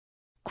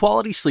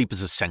Quality sleep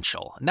is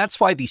essential, and that's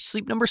why the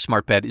Sleep Number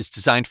Smart Bed is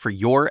designed for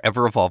your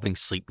ever-evolving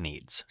sleep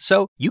needs.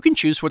 So you can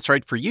choose what's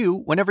right for you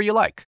whenever you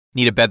like.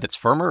 Need a bed that's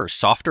firmer or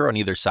softer on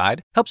either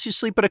side? Helps you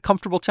sleep at a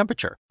comfortable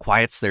temperature.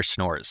 Quiets their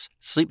snores.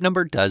 Sleep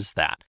Number does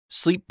that.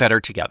 Sleep better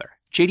together.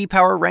 J.D.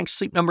 Power ranks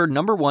Sleep Number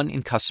 #1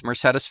 in customer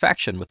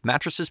satisfaction with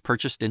mattresses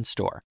purchased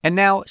in-store. And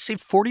now,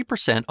 save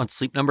 40% on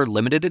Sleep Number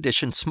limited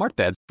edition smart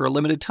beds for a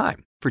limited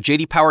time. For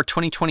J.D. Power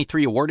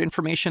 2023 award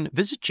information,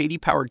 visit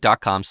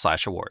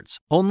jdpower.com/awards.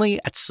 Only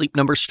at Sleep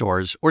Number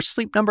stores or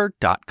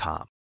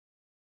sleepnumber.com.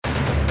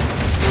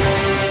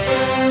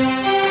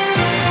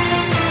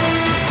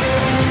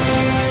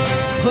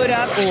 Put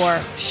up or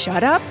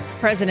shut up?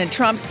 President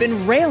Trump's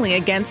been railing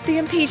against the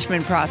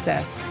impeachment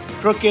process.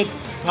 Crooked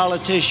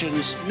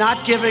politicians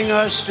not giving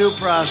us due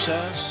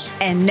process.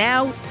 And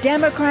now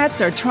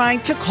Democrats are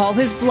trying to call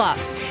his bluff,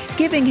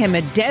 giving him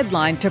a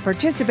deadline to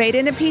participate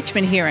in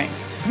impeachment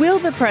hearings. Will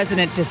the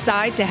president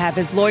decide to have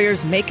his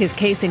lawyers make his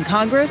case in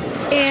Congress?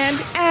 And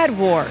ad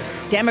wars.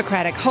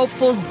 Democratic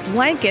hopefuls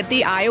blanket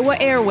the Iowa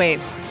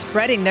airwaves,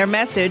 spreading their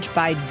message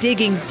by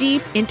digging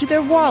deep into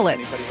their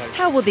wallets.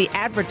 How will the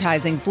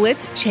advertising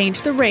blitz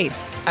change the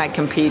race? I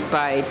compete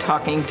by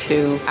talking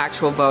to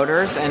actual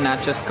voters and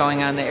not just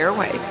going on the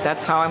airwaves.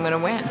 That's how I'm going to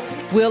win.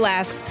 We'll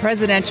ask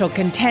presidential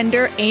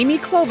contender Amy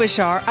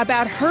Klobuchar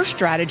about her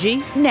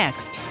strategy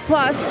next.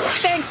 Plus,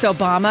 thanks,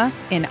 Obama.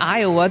 In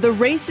Iowa, the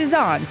race is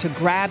on to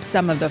grab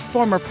some of the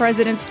former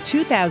president's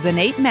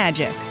 2008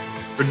 magic.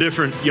 A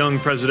different young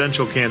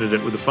presidential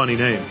candidate with a funny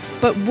name.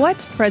 But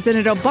what's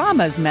President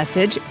Obama's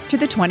message to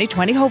the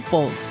 2020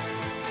 hopefuls?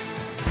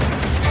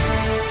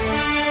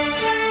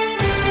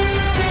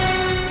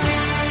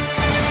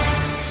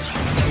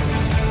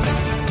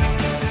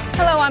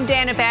 Hello, I'm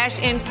Dana Bash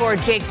in for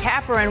Jake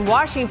Tapper in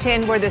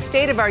Washington, where the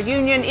State of our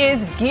Union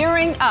is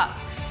gearing up.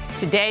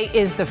 Today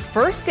is the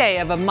first day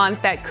of a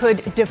month that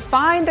could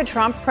define the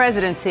Trump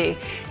presidency,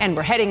 and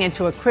we're heading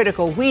into a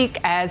critical week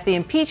as the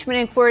impeachment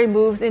inquiry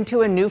moves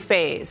into a new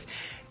phase.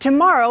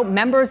 Tomorrow,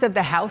 members of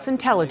the House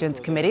Intelligence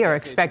Committee are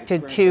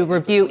expected to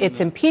review its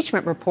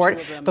impeachment report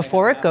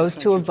before it goes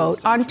to a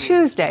vote on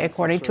Tuesday,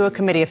 according to a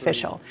committee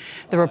official.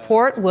 The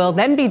report will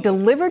then be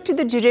delivered to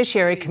the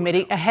Judiciary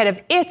Committee ahead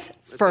of its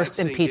first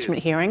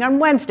impeachment hearing on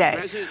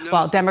Wednesday.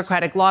 While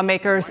Democratic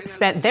lawmakers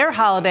spent their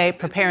holiday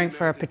preparing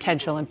for a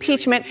potential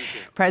impeachment,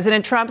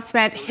 President Trump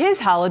spent his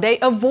holiday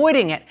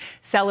avoiding it,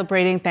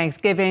 celebrating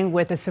Thanksgiving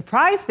with a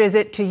surprise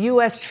visit to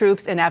U.S.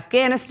 troops in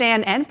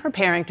Afghanistan and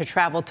preparing to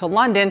travel to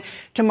London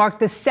to mark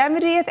the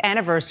 70th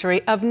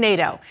anniversary of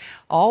NATO,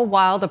 all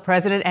while the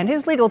president and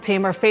his legal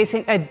team are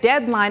facing a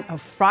deadline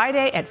of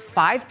Friday at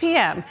 5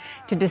 p.m.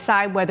 to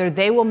decide whether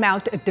they will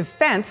mount a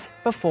defense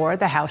before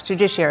the House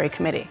Judiciary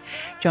Committee.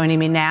 Joining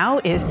me now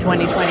is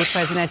 2020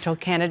 presidential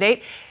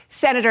candidate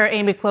Senator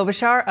Amy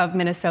Klobuchar of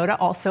Minnesota,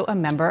 also a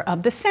member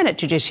of the Senate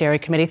Judiciary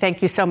Committee.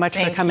 Thank you so much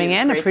for coming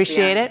in.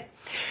 Appreciate it.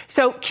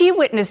 So key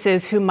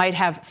witnesses who might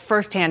have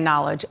firsthand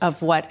knowledge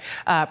of what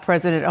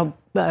President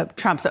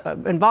Trump's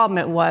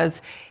involvement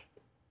was,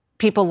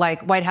 people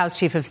like White House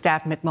Chief of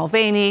Staff Mick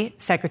Mulvaney,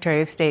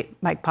 Secretary of State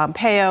Mike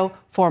Pompeo,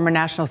 former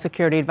National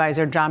Security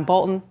Advisor John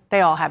Bolton.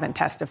 They all haven't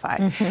testified.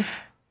 Mm-hmm.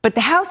 But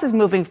the House is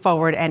moving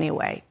forward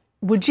anyway.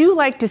 Would you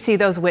like to see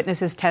those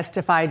witnesses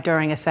testify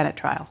during a Senate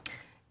trial?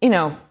 You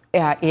know,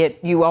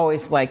 you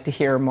always like to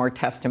hear more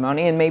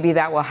testimony, and maybe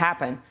that will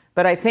happen.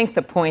 But I think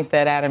the point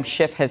that Adam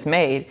Schiff has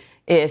made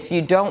is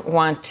you don't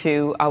want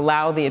to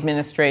allow the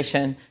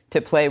administration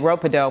to play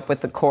rope-a-dope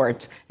with the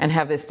courts and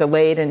have this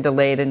delayed and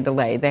delayed and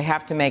delayed. They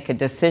have to make a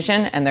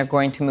decision, and they're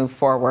going to move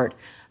forward.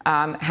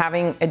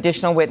 Having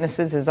additional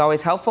witnesses is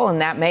always helpful, and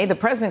that the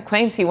president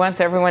claims he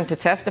wants everyone to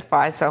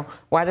testify, so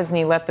why doesn't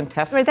he let them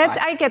testify? Right,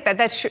 I get that.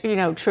 That's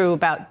true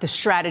about the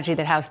strategy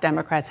that House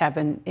Democrats have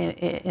in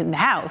the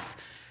House.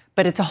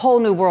 But it's a whole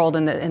new world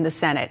in the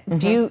Senate. Mm-hmm.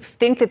 Do you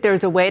think that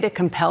there's a way to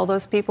compel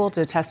those people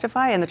to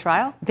testify in the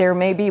trial? There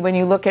may be. When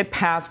you look at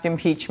past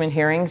impeachment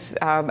hearings,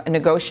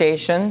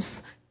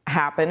 negotiations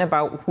happen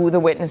about who the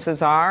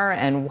witnesses are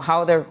and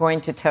how they're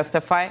going to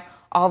testify.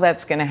 All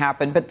that's going to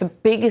happen. But the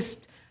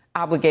biggest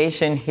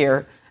obligation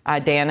here,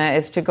 Dana,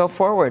 is to go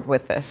forward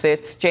with this.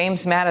 It's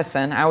James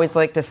Madison. I always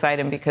like to cite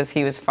him because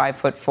he was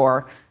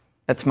 5'4".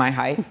 That's my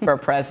height for a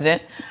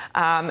president.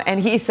 And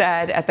he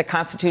said at the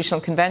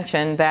Constitutional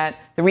Convention that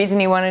the reason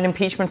he wanted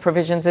impeachment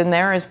provisions in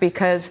there is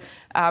because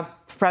the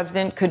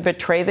president could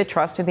betray the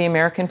trust of the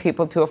American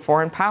people to a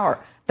foreign power.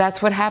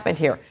 That's what happened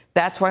here.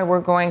 That's why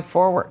we're going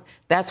forward.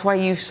 That's why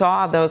you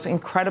saw those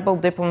incredible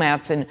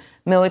diplomats and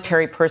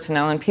military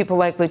personnel and people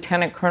like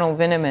Lieutenant Colonel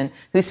Vinneman,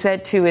 who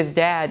said to his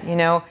dad,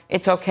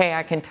 it's okay,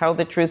 I can tell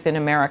the truth in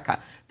America.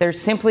 They're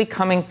simply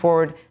coming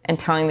forward and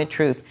telling the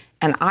truth.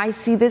 And I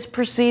see this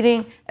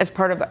proceeding as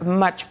part of a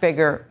much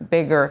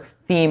bigger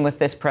theme with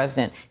this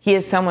president. He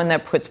is someone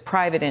that puts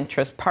private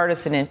interest,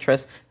 partisan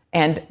interest,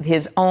 and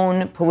his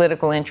own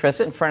political interest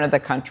in front of the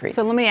country.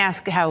 So let me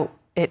ask how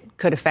it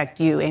could affect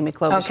you, Amy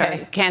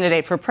Klobuchar,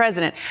 candidate for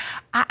president.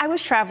 I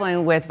was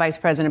traveling with Vice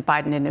President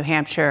Biden in New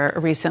Hampshire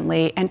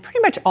recently, and pretty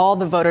much all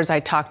the voters I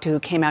talked to who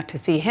came out to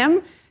see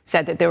him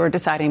said that they were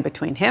deciding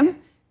between him,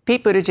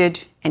 Pete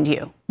Buttigieg, and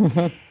you.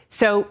 Mm-hmm.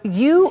 So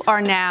you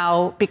are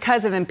now,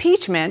 because of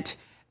impeachment,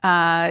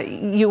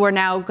 you are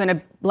now going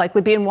to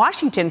likely be in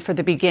Washington for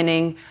the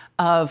beginning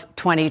of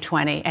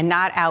 2020 and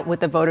not out with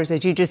the voters,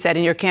 as you just said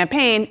in your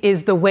campaign,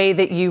 is the way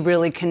that you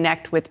really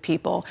connect with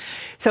people.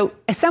 So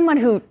as someone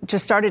who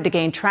just started to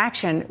gain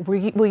traction,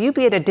 will you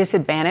be at a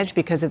disadvantage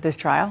because of this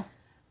trial?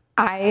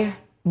 I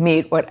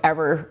meet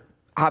whatever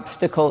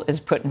obstacle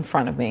is put in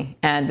front of me.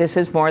 And this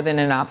is more than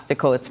an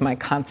obstacle. It's my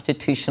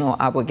constitutional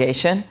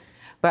obligation.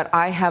 But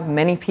I have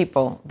many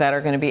people that are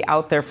going to be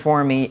out there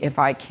for me if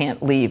I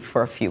can't leave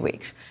for a few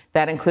weeks.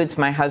 That includes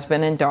my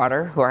husband and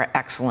daughter, who are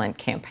excellent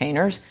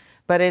campaigners.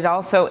 But it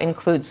also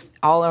includes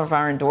all of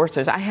our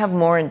endorsers. I have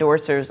more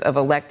endorsers of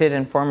elected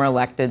and former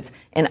electeds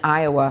in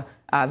Iowa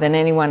than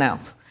anyone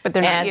else. But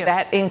they're not and you.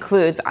 That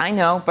includes, I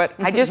know, but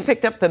I just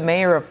picked up the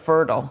mayor of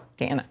Fertile,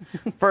 Gannett.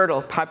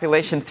 Fertile,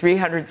 population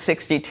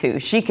 362.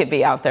 She could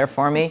be out there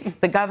for me.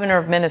 The governor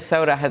of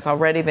Minnesota has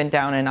already been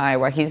down in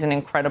Iowa. He's an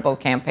incredible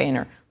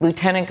campaigner.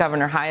 Lieutenant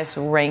governor, highest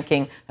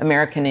ranking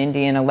American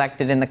Indian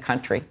elected in the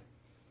country.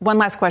 One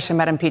last question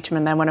about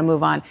impeachment, then I want to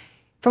move on.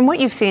 From what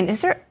you've seen,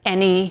 is there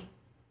any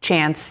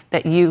chance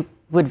that you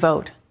would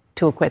vote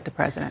to acquit the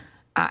president?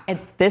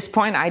 At this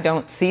point, I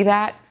don't see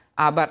that.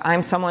 But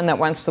I'm someone that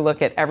wants to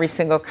look at every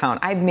single count.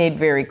 I've made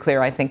very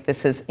clear I think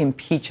this is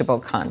impeachable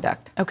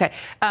conduct. Okay.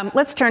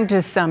 Let's turn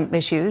to some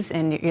issues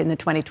in the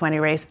 2020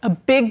 race. A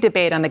big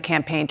debate on the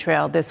campaign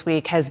trail this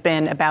week has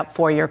been about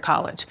four-year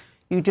college.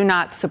 You do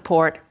not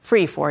support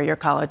free four-year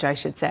college, I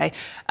should say.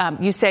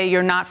 You say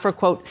you're not for,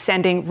 quote,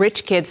 sending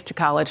rich kids to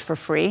college for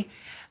free.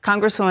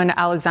 Congresswoman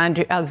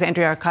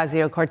Alexandria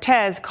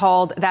Ocasio-Cortez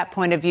called that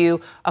point of view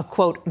a,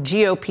 quote,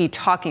 GOP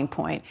talking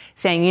point,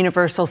 saying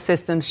universal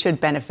systems should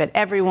benefit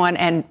everyone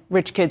and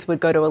rich kids would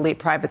go to elite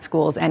private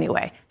schools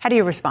anyway. How do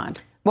you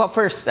respond? Well,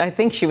 first, I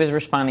think she was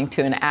responding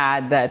to an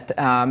ad that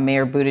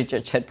Mayor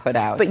Buttigieg had put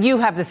out. But you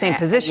have the same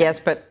position.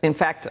 Yes, but in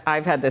fact,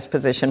 I've had this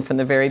position from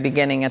the very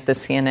beginning at the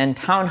CNN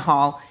town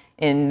hall,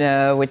 in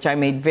which I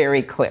made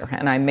very clear,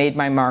 and I made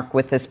my mark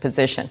with this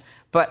position.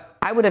 But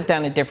I would have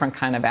done a different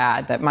kind of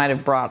ad that might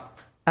have brought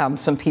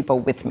some people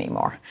with me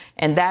more.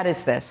 And that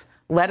is this.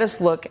 Let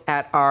us look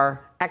at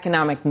our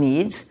economic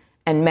needs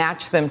and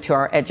match them to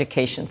our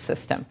education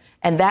system.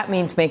 And that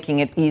means making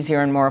it easier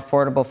and more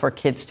affordable for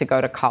kids to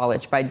go to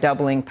college by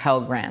doubling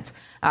Pell Grants.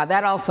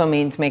 That also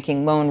means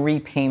making loan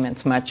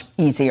repayments much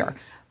easier.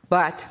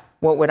 But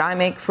what would I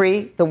make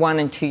free? The 1-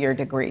 and 2-year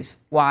degrees.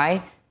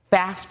 Why?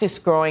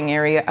 Fastest growing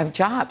area of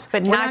jobs.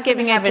 But We're not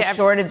giving it a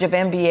shortage of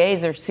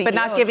MBAs or CEOs. But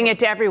not giving it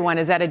to everyone.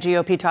 Is that a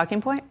GOP talking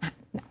point?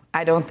 No,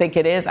 I don't think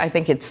it is. I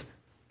think it's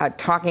a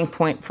talking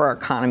point for our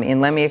economy.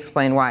 And let me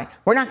explain why.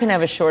 We're not going to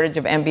have a shortage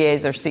of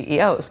MBAs or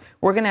CEOs.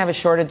 We're going to have a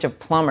shortage of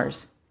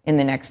plumbers in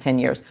the next 10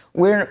 years.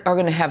 We're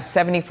going to have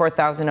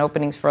 74,000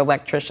 openings for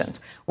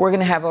electricians. We're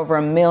going to have over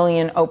 1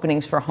 million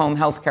openings for home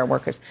health care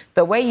workers.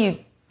 The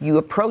way you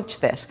approach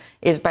this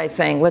is by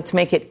saying, let's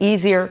make it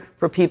easier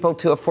for people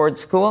to afford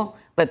school.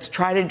 Let's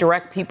try to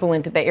direct people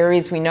into the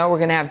areas we know we're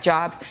going to have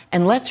jobs.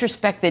 And let's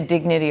respect the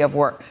dignity of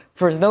work.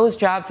 For those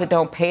jobs that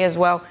don't pay as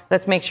well,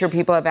 let's make sure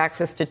people have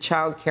access to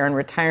child care and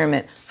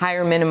retirement,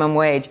 higher minimum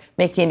wage,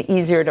 making it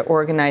easier to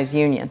organize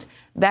unions.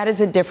 That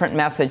is a different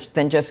message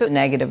than just a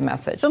negative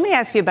message. So let me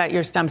ask you about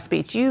your stump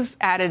speech. You've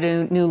added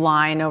a new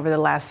line over the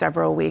last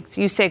several weeks.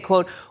 You say,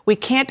 quote, we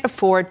can't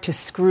afford to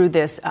screw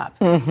this up.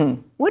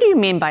 Mm-hmm. What do you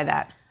mean by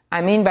that?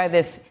 I mean by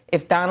this,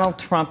 if Donald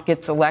Trump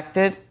gets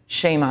elected,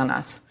 shame on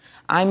us.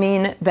 I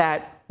mean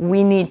that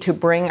we need to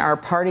bring our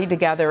party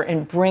together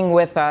and bring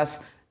with us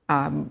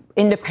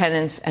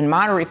independents and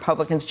moderate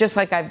Republicans, just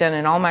like I've done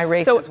in all my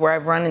races where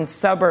I've run in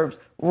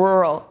suburbs,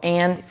 rural,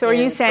 and So are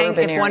you saying if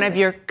areas. One of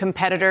your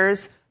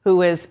competitors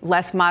who is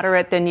less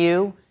moderate than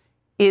you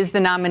is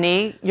the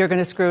nominee, you're going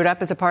to screw it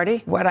up as a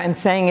party? What I'm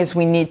saying is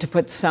we need to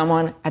put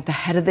someone at the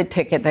head of the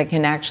ticket that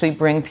can actually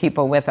bring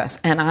people with us.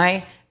 And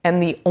I am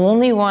the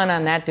only one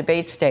on that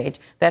debate stage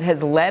that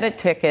has led a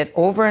ticket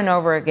over and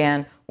over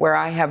again where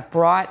I have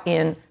brought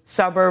in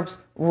suburbs,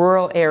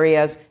 rural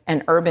areas,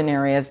 and urban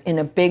areas in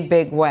a big,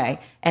 big way.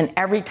 And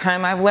every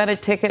time I've led a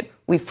ticket,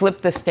 we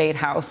flip the state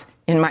house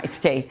in my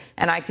state.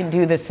 And I can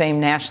do the same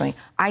nationally.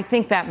 I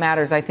think that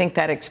matters. I think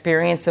that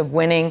experience of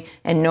winning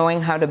and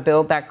knowing how to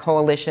build that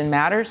coalition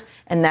matters.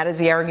 And that is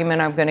the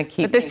argument I'm going to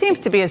keep But there making. seems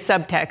to be a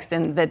subtext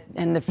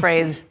in the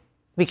phrase,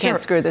 we can't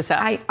screw this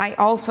up. I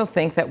also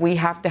think that we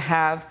have to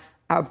have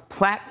a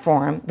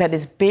platform that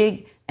is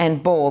big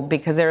and bold,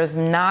 because there is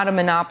not a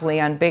monopoly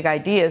on big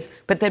ideas,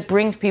 but that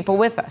brings people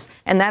with us.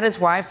 And that is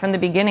why, from the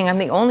beginning, I'm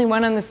the only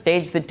one on the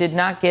stage that did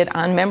not get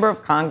on, member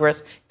of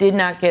Congress, did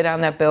not get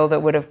on that bill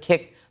that would have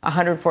kicked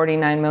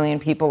 149 million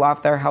people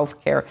off their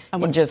health care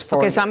in just 4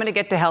 years. Okay, so I'm going to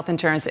get to health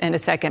insurance in a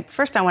second.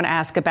 First, I want to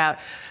ask about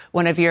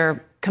one of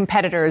your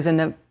competitors in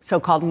the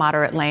so-called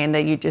moderate lane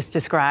that you just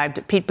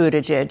described, Pete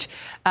Buttigieg.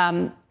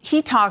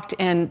 He talked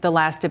in the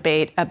last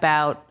debate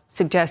about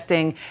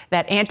suggesting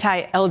that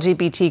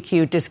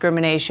anti-LGBTQ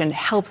discrimination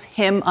helps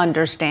him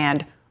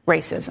understand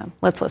racism.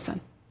 Let's listen.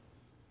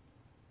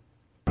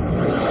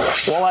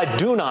 While I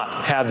do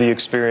not have the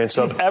experience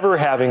of ever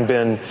having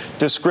been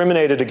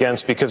discriminated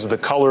against because of the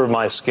color of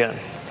my skin,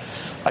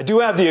 I do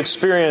have the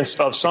experience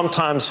of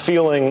sometimes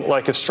feeling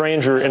like a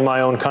stranger in my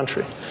own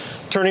country,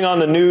 turning on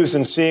the news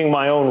and seeing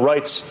my own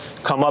rights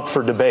come up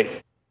for debate.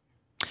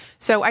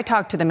 So I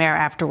talked to the mayor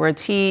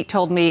afterwards. He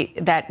told me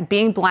that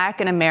being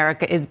black in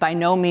America is by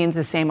no means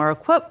the same or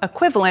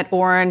equivalent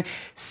or in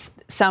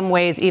some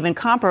ways even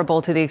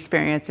comparable to the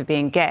experience of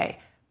being gay.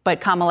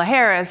 But Kamala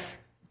Harris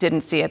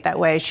didn't see it that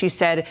way. She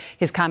said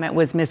his comment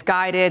was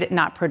misguided,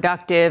 not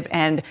productive,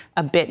 and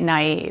a bit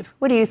naive.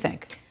 What do you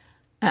think?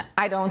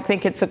 I don't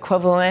think it's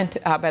equivalent,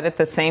 but at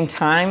the same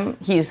time,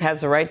 he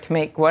has the right to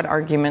make what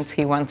arguments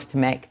he wants to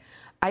make.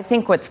 I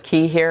think what's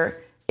key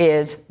here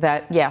is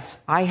that, yes,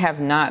 I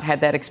have not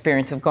had that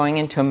experience of going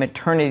into a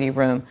maternity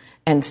room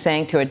and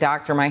saying to a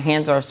doctor, my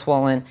hands are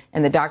swollen,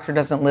 and the doctor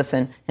doesn't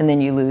listen, and then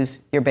you lose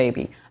your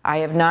baby. I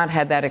have not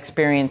had that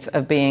experience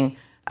of being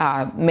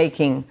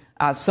making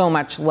so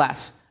much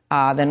less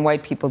than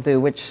white people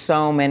do, which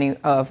so many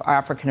of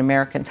African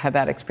Americans have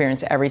that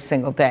experience every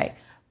single day.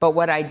 But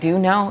what I do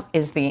know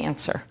is the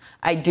answer.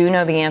 I do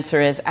know the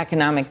answer is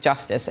economic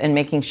justice and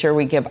making sure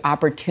we give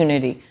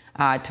opportunity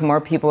to more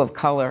people of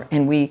color,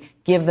 and we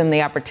give them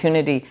the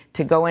opportunity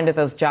to go into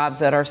those jobs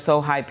that are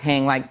so high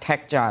paying, like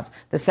tech jobs.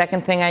 The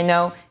second thing I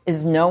know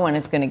is no one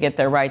is going to get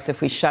their rights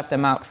if we shut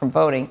them out from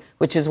voting,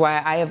 which is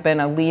why I have been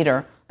a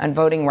leader on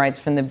voting rights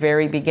from the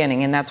very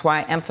beginning. And that's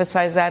why I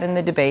emphasize that in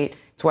the debate.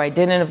 It's why I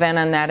did an event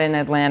on that in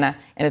Atlanta,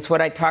 and it's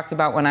what I talked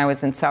about when I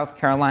was in South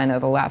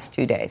Carolina the last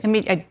 2 days.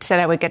 I said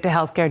I would get to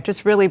health care.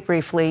 Just really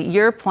briefly,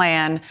 your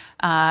plan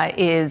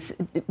is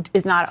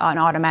not an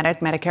automatic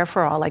Medicare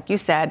for all, like you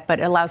said, but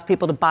it allows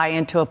people to buy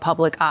into a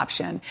public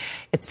option.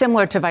 It's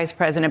similar to Vice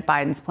President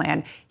Biden's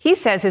plan. He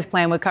says his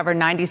plan would cover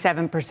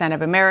 97%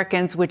 of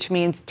Americans, which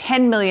means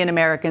 10 million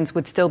Americans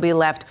would still be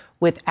left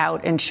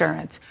without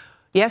insurance.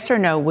 Yes or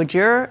no, would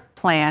your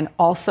plan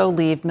also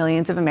leave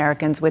millions of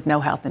Americans with no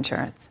health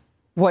insurance?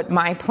 What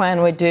my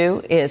plan would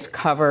do is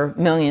cover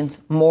millions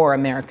more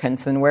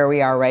Americans than where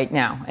we are right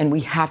now. And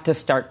we have to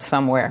start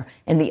somewhere.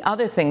 And the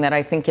other thing that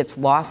I think gets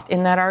lost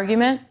in that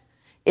argument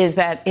is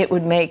that it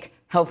would make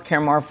health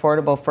care more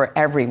affordable for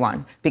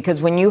everyone.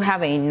 Because when you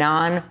have a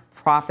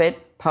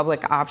non-profit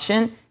public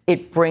option,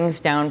 it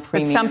brings down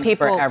premiums some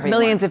people, for everyone.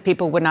 Millions of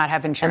people would not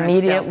have insurance.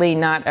 Immediately,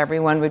 not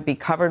everyone would be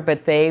covered,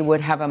 but they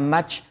would have a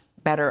much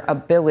better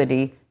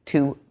ability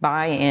to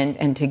buy in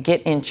and to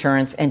get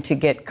insurance and to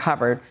get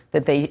covered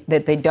that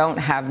they don't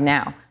have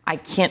now. I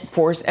can't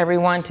force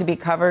everyone to be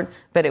covered,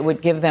 but it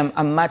would give them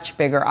a much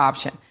bigger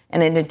option.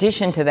 And in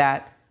addition to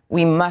that,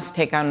 we must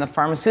take on the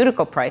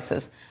pharmaceutical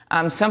prices,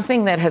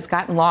 something that has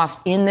gotten lost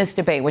in this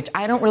debate, which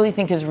I don't really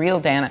think is real,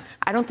 Dana.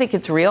 I don't think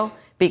it's real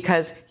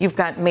because you've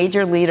got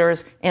major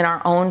leaders in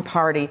our own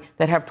party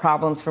that have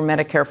problems for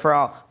Medicare for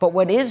all. But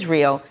what is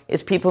real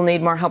is people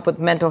need more help with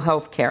mental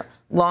health care,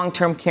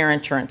 long-term care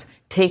insurance,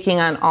 taking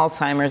on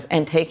Alzheimer's,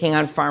 and taking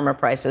on pharma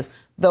prices.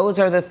 Those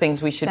are the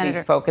things we should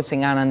be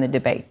focusing on the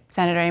debate.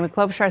 Senator Amy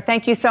Klobuchar,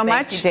 thank you so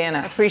much. Thank you,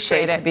 Dana.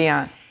 Appreciate Great it. to be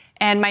on.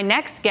 And my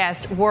next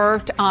guest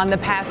worked on the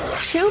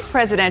past 2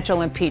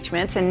 presidential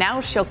impeachments, and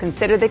now she'll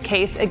consider the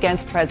case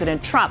against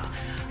President Trump.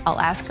 I'll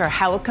ask her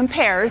how it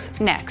compares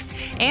next.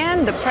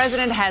 And the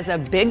president has a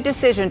big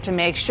decision to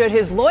make should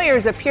his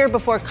lawyers appear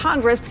before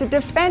Congress to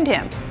defend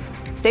him.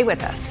 Stay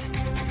with us.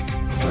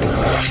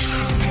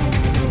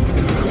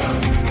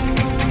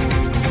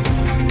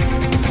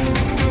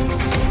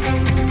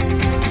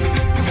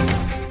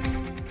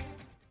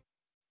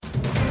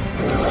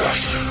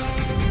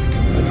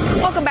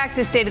 Welcome back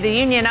to State of the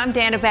Union. I'm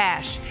Dana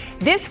Bash.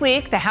 This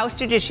week, the House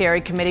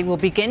Judiciary Committee will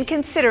begin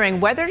considering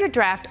whether to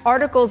draft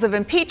articles of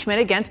impeachment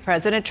against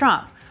President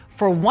Trump.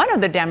 For one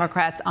of the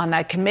Democrats on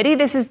that committee,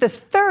 this is the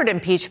 3rd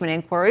impeachment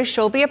inquiry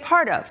she'll be a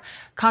part of.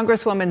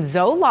 Congresswoman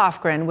Zoe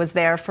Lofgren was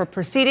there for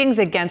proceedings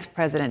against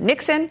President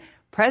Nixon,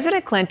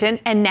 President Clinton,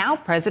 and now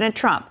President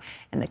Trump.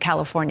 And the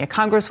California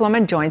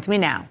Congresswoman joins me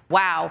now.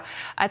 Wow,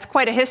 that's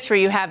quite a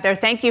history you have there.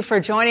 Thank you for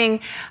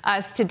joining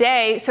us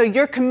today. So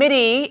your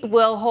committee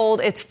will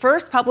hold its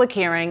first public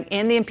hearing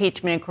in the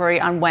impeachment inquiry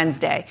on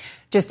Wednesday,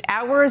 just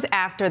hours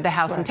after the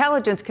House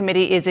Intelligence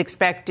Committee is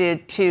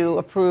expected to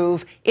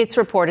approve its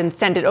report and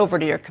send it over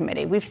to your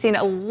committee. We've seen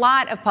a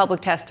lot of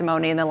public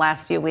testimony in the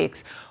last few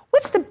weeks.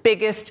 What's the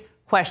biggest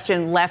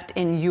question left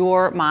in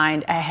your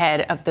mind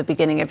ahead of the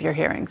beginning of your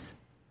hearings?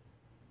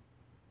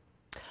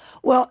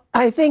 Well,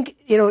 I think,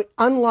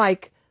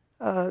 unlike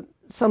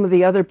some of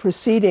the other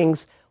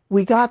proceedings,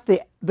 we got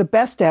the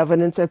best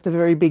evidence at the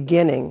very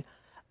beginning.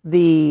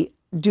 The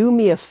do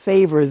me a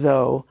favor,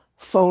 though,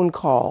 phone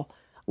call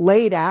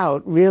laid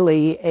out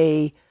really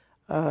a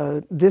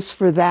this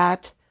for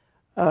that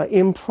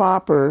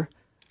improper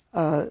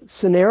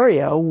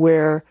scenario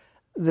where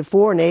the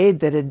foreign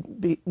aid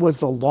that was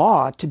the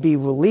law to be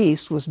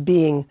released was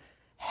being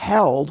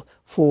held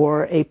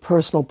for a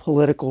personal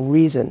political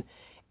reason.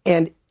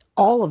 And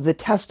all of the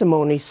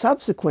testimony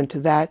subsequent to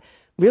that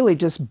really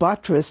just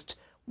buttressed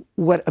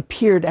what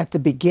appeared at the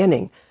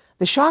beginning.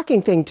 The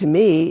shocking thing to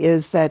me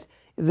is that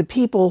the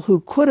people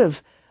who could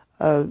have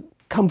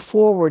come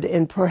forward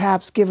and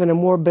perhaps given a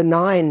more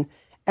benign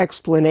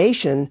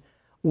explanation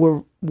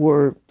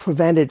were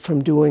prevented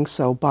from doing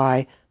so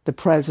by the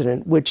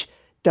president, which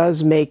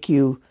does make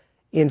you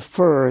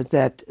infer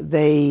that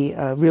they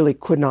really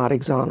could not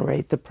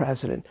exonerate the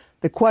president.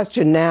 The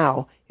question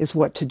now is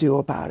what to do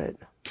about it.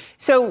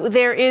 So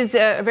there is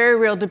a very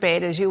real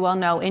debate, as you well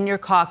know, in your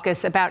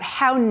caucus about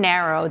how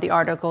narrow the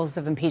articles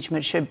of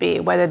impeachment should be,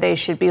 whether they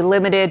should be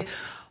limited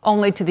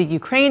only to the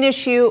Ukraine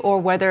issue or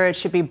whether it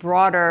should be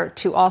broader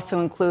to also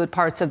include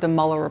parts of the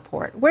Mueller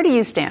report. Where do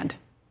you stand?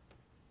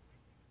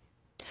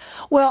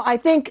 Well, I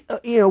think,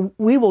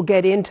 we will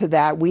get into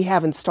that. We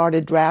haven't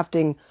started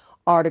drafting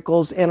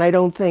articles, and I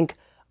don't think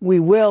we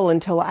will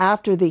until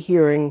after the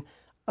hearing.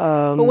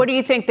 But what do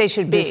you think they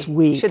should be? This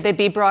week. Should they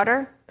be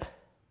broader?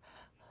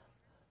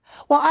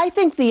 Well, I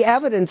think the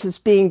evidence is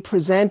being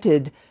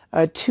presented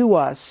to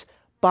us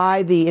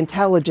by the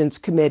Intelligence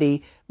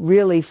Committee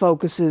really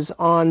focuses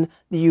on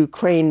the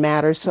Ukraine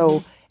matter,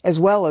 so as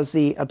well as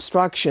the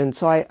obstruction.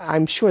 So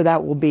I'm sure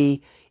that will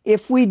be,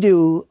 if we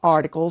do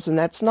articles, and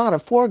that's not a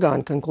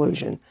foregone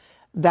conclusion,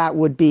 that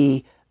would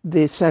be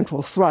the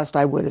central thrust,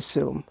 I would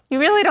assume. You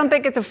really don't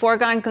think it's a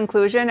foregone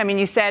conclusion? I mean,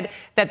 you said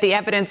that the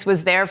evidence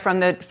was there from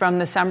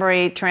the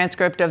summary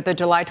transcript of the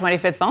July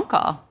 25th phone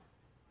call.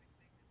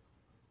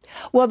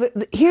 Well,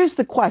 here's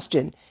the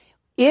question.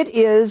 It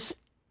is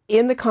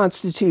in the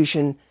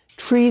Constitution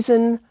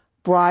treason,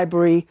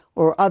 bribery,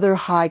 or other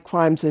high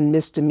crimes and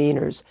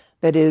misdemeanors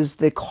that is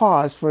the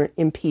cause for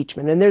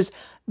impeachment. And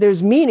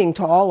there's meaning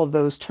to all of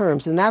those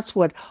terms, and that's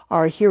what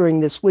our hearing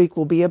this week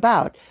will be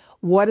about.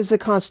 What does the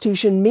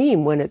Constitution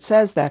mean when it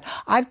says that?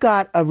 I've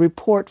got a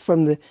report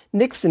from the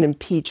Nixon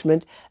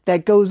impeachment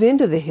that goes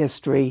into the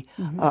history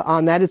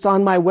on that. It's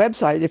on my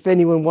website if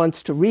anyone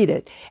wants to read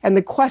it. And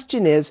the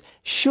question is,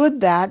 should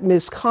that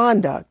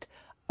misconduct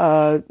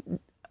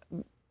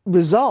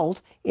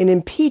result in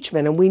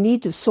impeachment? And we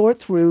need to sort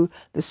through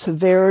the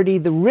severity,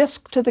 the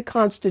risk to the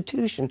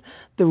Constitution,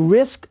 the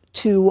risk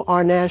to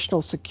our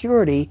national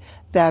security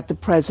that the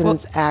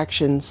president's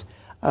actions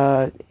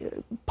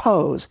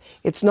pose.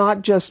 It's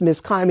not just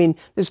misconduct. I mean,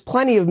 there's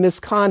plenty of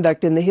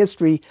misconduct in the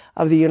history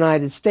of the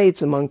United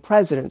States among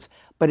presidents,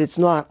 but it's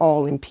not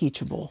all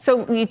impeachable.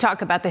 So you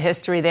talk about the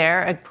history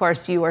there. Of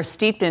course, you are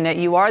steeped in it.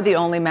 You are the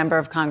only member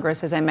of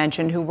Congress, as I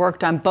mentioned, who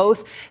worked on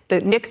both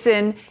the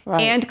Nixon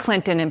and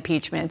Clinton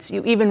impeachments.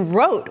 You even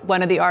wrote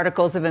one of the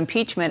articles of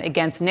impeachment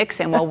against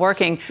Nixon while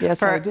working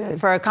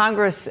for a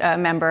Congress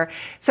member.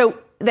 So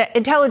the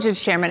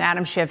intelligence chairman,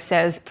 Adam Schiff,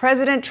 says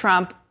President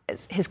Trump,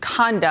 his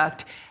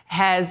conduct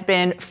has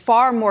been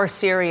far more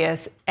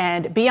serious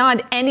and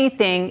beyond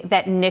anything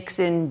that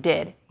Nixon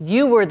did.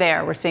 You were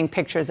there. We're seeing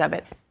pictures of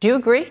it. Do you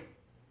agree?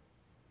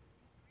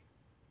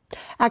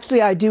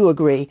 Actually, I do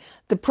agree.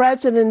 The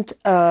President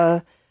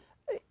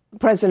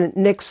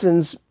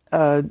Nixon's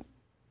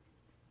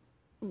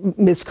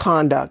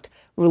misconduct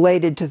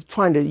related to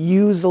trying to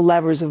use the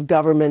levers of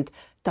government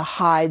to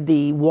hide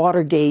the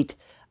Watergate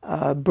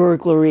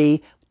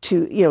burglary,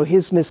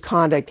 his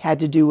misconduct had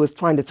to do with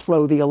trying to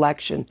throw the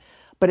election.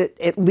 But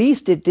at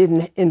least it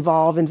didn't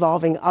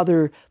involving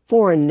other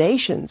foreign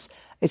nations.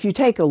 If you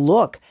take a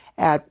look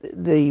at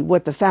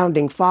what the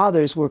founding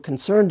fathers were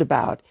concerned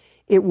about,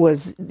 it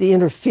was the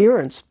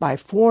interference by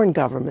foreign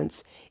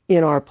governments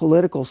in our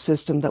political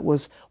system that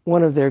was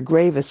one of their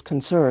gravest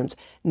concerns.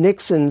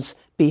 Nixon's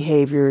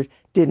behavior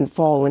didn't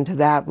fall into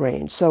that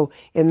range. So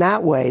in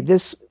that way,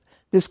 this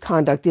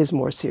conduct is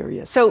more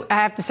serious. So I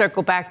have to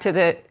circle back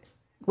to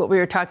what we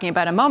were talking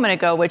about a moment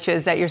ago, which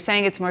is that you're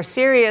saying it's more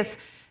serious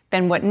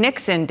than what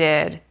Nixon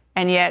did,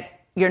 and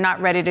yet you're not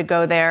ready to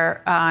go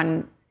there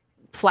on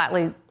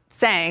flatly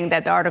saying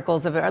that the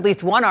articles of, or at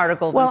least one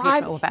article of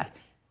impeachment will pass.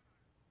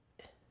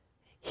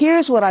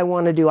 Here's what I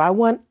want to do. I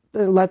want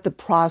to let the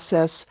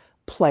process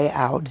play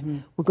out.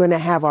 We're going to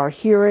have our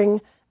hearing,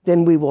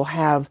 then we will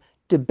have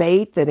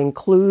debate that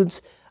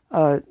includes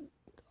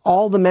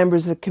all the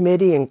members of the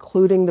committee,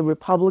 including the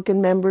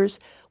Republican members.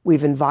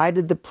 We've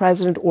invited the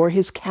president or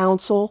his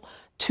counsel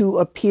to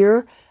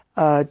appear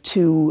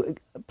to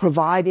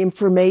provide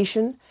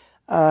information.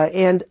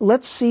 And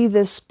let's see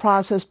this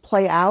process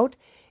play out.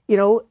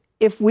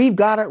 If we've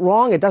got it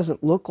wrong, it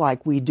doesn't look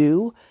like we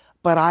do,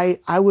 but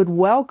I would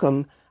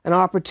welcome an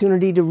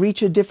opportunity to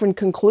reach a different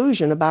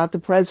conclusion about the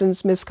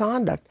president's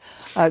misconduct.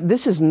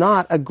 This is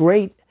not a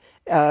great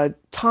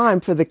time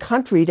for the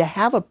country to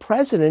have a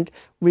president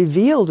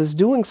revealed as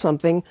doing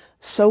something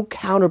so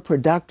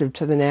counterproductive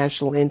to the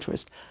national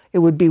interest. It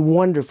would be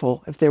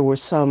wonderful if there were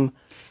some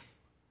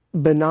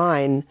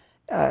benign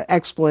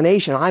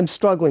explanation. I'm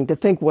struggling to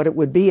think what it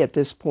would be at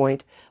this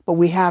point, but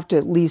we have to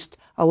at least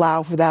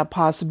allow for that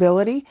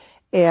possibility.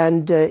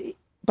 And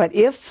but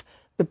if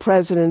the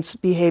president's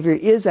behavior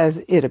is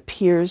as it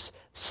appears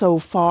so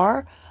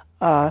far,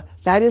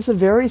 that is a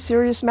very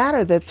serious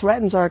matter that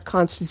threatens our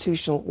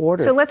constitutional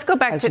order. So let's go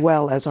back as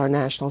well as our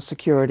national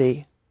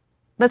security.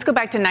 Let's go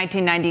back to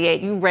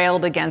 1998. You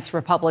railed against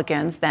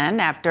Republicans then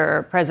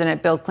after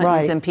President Bill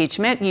Clinton's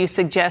impeachment. You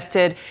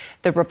suggested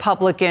the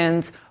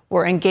Republicans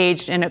were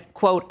engaged in a,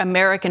 quote,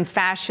 American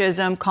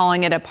fascism,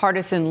 calling it a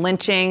partisan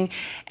lynching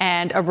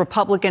and a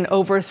Republican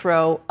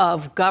overthrow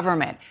of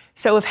government.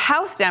 So if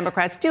House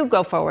Democrats do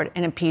go forward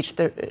and impeach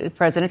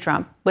President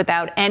Trump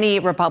without any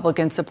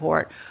Republican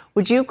support,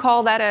 would you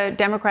call that a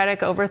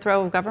Democratic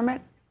overthrow of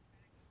government?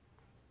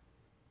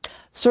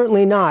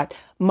 Certainly not.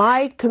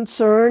 My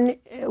concern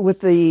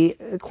with the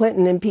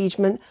Clinton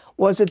impeachment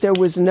was that there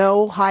was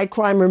no high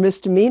crime or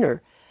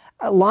misdemeanor.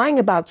 Lying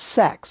about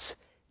sex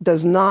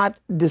does not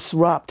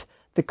disrupt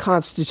the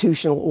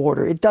constitutional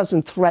order. It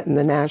doesn't threaten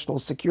the national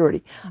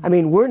security. I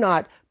mean, we're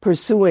not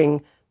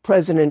pursuing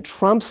President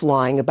Trump's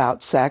lying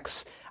about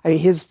sex. I mean,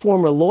 his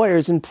former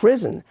lawyer's in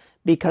prison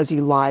because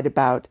he lied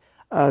about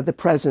the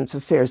president's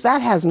affairs.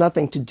 That has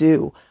nothing to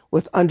do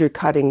with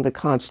undercutting the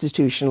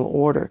constitutional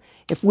order.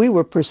 If we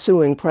were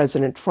pursuing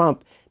President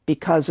Trump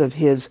because of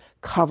his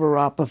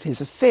cover-up of his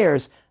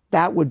affairs,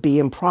 that would be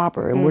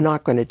improper, and we're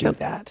not going to do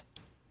that.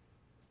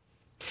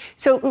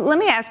 So let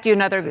me ask you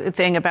another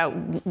thing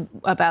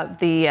about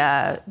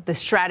the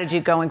strategy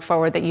going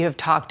forward that you have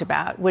talked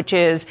about, which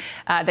is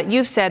that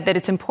you've said that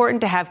it's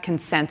important to have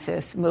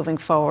consensus moving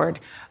forward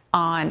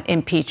on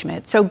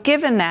impeachment. So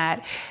given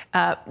that,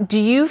 do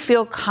you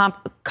feel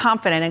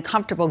confident and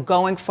comfortable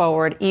going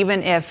forward,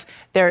 even if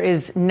there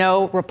is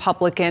no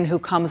Republican who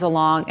comes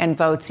along and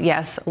votes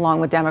yes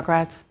along with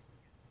Democrats?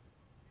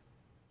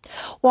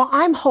 Well,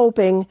 I'm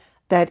hoping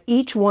that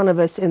each one of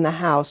us in the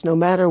House, no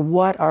matter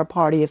what our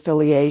party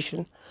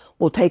affiliation,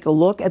 will take a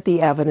look at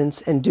the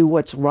evidence and do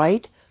what's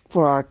right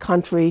for our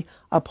country,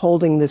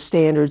 upholding the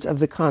standards of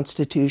the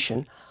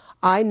Constitution.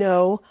 I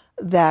know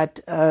that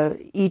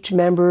each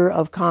member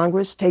of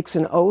Congress takes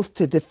an oath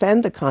to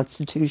defend the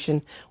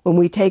Constitution when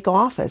we take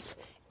office.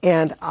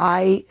 And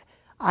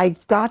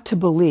I've got to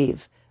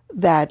believe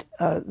that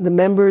the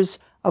members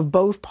of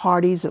both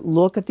parties that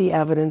look at the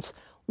evidence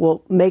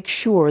will make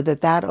sure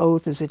that that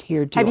oath is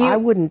adhered to. I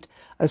wouldn't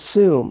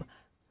assume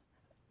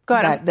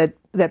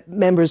that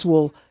members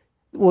will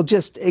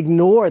just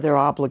ignore their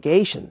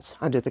obligations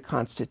under the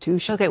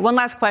Constitution. Okay, one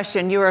last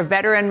question. You're a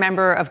veteran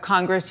member of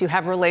Congress. You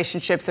have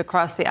relationships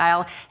across the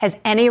aisle. Has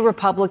any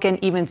Republican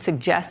even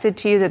suggested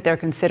to you that they're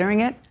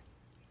considering it?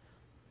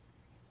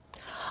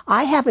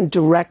 I haven't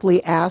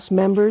directly asked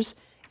members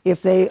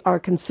if they are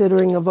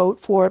considering a vote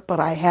for it, but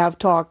I have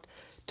talked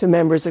to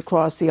members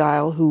across the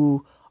aisle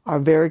who are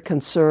very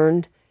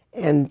concerned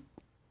and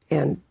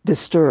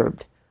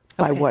disturbed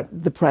by what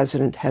the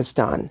president has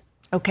done.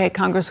 Okay,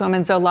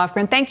 Congresswoman Zoe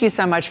Lofgren, thank you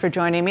so much for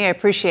joining me. I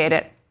appreciate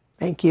it.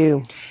 Thank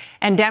you.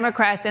 And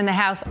Democrats in the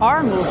House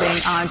are moving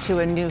on to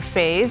a new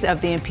phase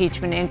of the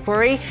impeachment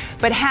inquiry,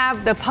 but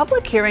have the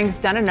public hearings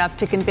done enough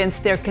to convince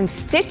their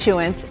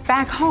constituents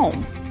back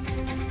home?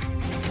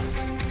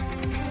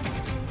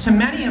 To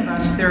many of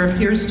us, there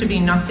appears to be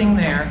nothing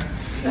there.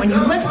 When you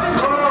listen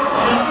to...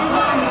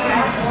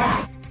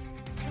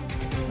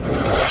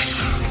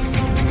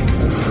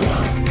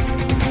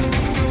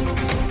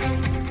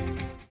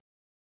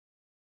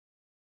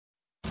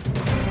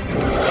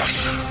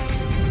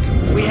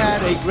 We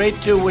had a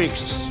great 2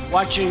 weeks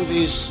watching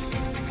these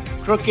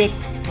crooked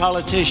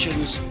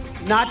politicians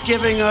not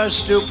giving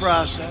us due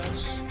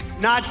process,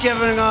 not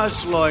giving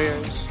us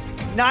lawyers,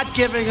 not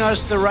giving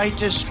us the right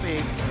to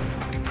speak.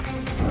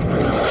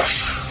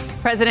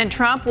 President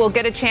Trump will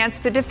get a chance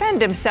to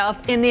defend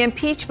himself in the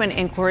impeachment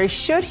inquiry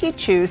should he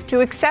choose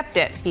to accept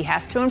it. He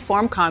has to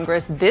inform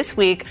Congress this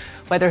week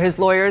whether his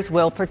lawyers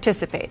will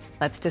participate.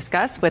 Let's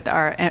discuss with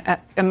our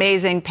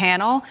amazing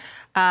panel.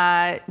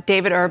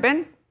 David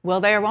Urban, will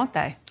they or won't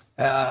they?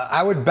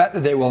 I would bet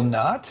that they will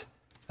not.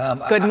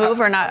 Good move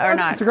or not?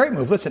 It's a great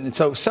move. Listen,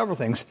 so several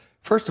things.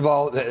 First of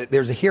all,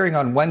 there's a hearing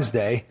on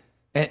Wednesday,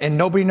 and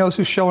nobody knows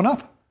who's showing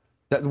up.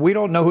 We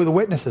don't know who the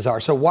witnesses are.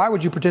 So why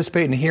would you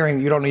participate in a hearing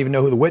that you don't even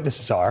know who the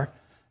witnesses are?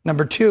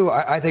 Number two,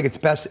 I think it's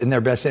best in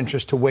their best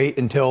interest to wait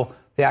until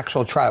the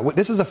actual trial.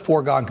 This is a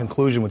foregone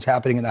conclusion, what's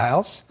happening in the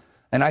House.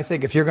 And I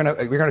think if you're going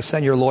to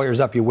send your lawyers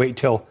up, you wait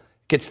till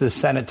gets to the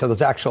Senate till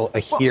there's a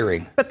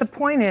hearing. But the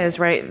point is,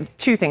 right,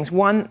 two things.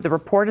 One, the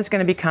report is going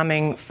to be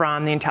coming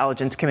from the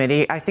Intelligence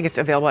Committee. I think it's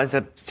available as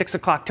of 6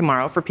 o'clock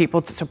tomorrow for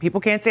people, so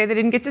people can't say they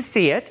didn't get to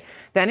see it.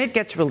 Then it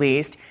gets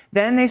released.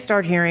 Then they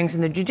start hearings,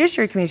 and the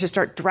Judiciary Committee should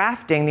start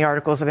drafting the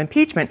articles of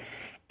impeachment.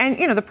 And,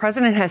 the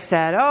president has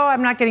said,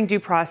 I'm not getting due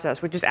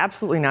process, which is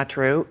absolutely not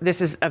true.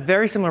 This is a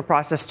very similar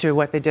process to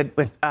what they did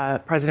with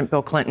President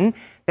Bill Clinton.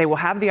 They will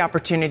have the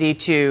opportunity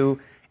to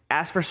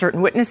ask for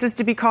certain witnesses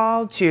to be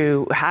called,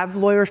 to have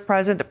lawyers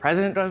present. The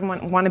president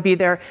doesn't want to be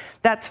there.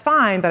 That's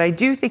fine, but I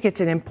do think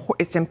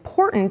it's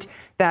important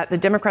that the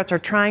Democrats are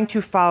trying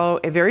to follow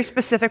a very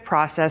specific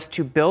process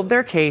to build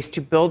their case,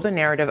 to build the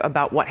narrative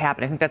about what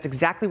happened. I think that's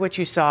exactly what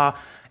you saw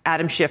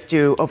Adam Schiff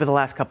do over the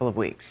last couple of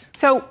weeks.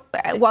 So, go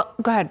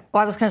ahead.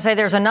 Well, I was going to say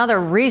there's another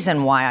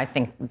reason why I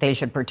think they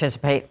should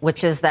participate,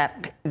 which is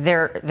that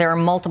there are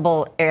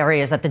multiple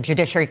areas that the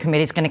Judiciary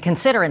Committee is going to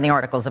consider in the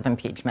articles of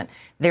impeachment.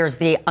 There's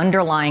the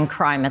underlying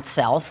crime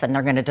itself, and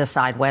they're going to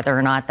decide whether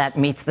or not that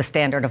meets the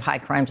standard of high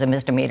crimes and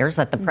misdemeanors,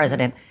 that the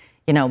president,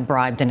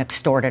 bribed and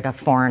extorted a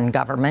foreign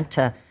government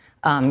to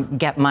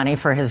get money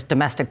for his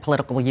domestic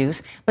political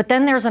use. But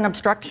then there's an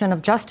obstruction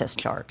of justice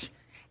charge.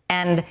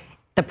 And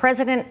the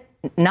president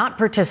not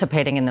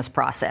participating in this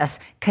process,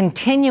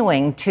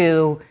 continuing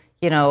to,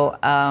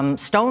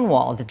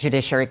 stonewall the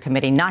Judiciary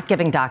Committee, not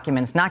giving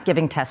documents, not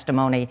giving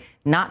testimony,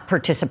 not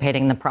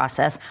participating in the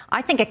process,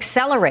 I think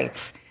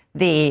accelerates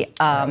the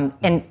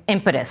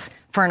impetus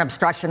for an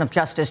obstruction of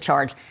justice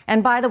charge.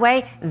 And by the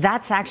way,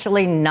 that's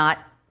actually not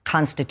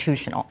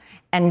constitutional.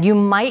 And you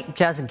might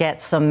just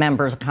get some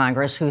members of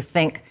Congress who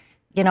think,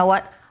 you know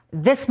what,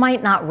 this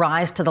might not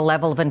rise to the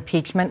level of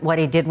impeachment, what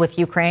he did with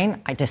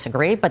Ukraine. I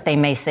disagree, but they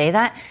may say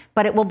that.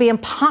 But it will be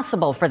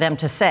impossible for them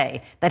to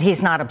say that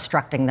he's not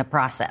obstructing the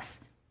process.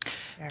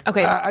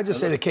 Okay. I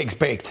just say the cake's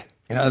baked.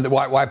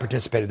 Why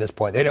participate at this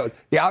point?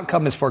 The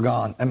outcome is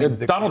foregone. I mean,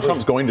 Donald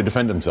Trump's going to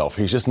defend himself.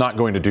 He's just not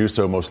going to do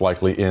so, most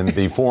likely, in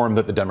the forum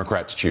that the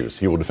Democrats choose.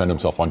 He will defend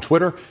himself on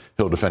Twitter.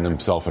 He'll defend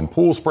himself in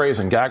pool sprays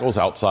and gaggles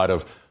outside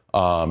of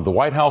the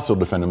White House. He'll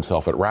defend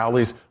himself at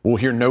rallies. We'll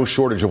hear no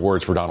shortage of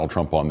words for Donald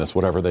Trump on this,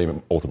 whatever they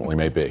ultimately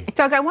may be.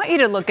 Doug, I want you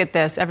to look at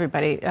this,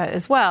 everybody,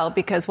 as well,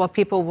 because while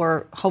people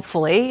were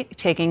hopefully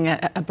taking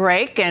a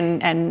break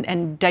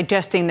and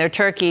digesting their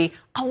turkey,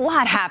 a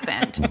lot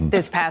happened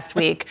this past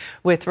week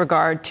with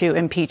regard to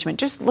impeachment.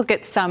 Just look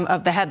at some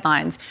of the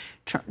headlines.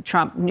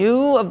 Trump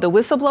knew of the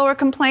whistleblower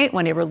complaint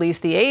when he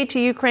released the aid to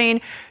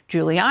Ukraine.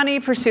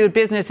 Giuliani pursued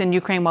business in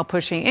Ukraine while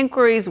pushing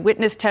inquiries.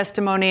 Witness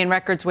testimony and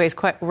records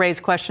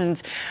raised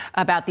questions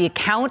about the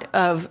account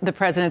of the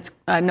president's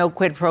no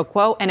quid pro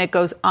quo. And it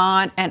goes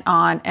on and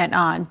on and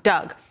on.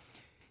 Doug,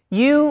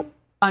 you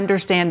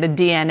understand the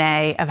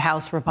DNA of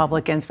House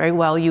Republicans very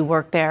well. You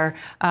worked there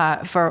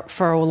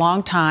for a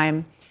long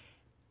time.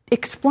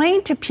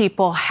 Explain to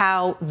people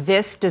how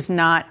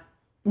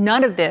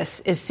none of this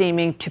is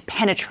seeming to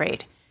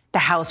penetrate the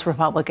House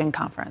Republican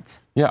conference.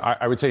 Yeah,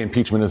 I would say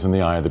impeachment is in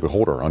the eye of the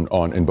beholder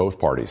in both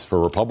parties. For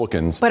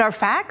Republicans. But are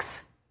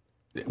facts?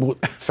 Well,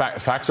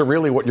 facts are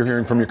really what you're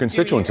hearing from your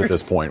constituents at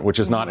this point, which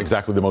is not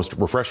exactly the most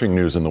refreshing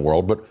news in the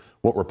world. But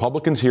what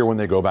Republicans hear when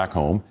they go back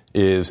home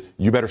is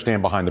you better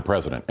stand behind the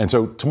president. And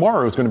so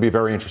tomorrow is going to be a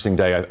very interesting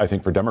day, I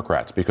think, for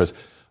Democrats, because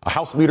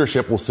House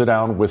leadership will sit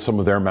down with some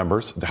of their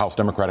members, the House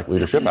Democratic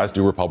leadership, as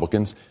do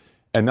Republicans,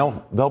 and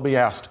they'll be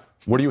asked,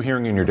 what are you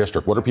hearing in your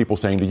district? What are people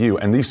saying to you?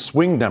 And these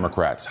swing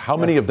Democrats, how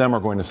many of them are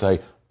going to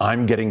say,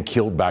 I'm getting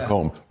killed back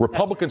home?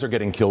 Republicans are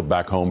getting killed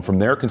back home from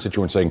their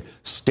constituents saying,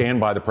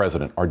 stand by the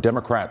president. Are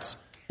Democrats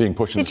being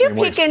pushed in the same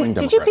way as swing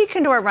Democrats? Did you peek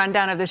into our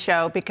rundown of the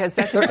show? Because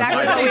that's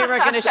exactly what we were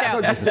going to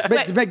show.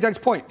 To make Doug's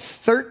point,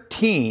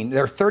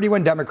 there are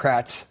 31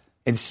 Democrats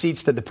in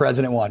seats that the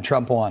president won,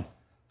 Trump won.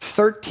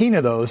 13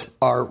 of those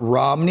are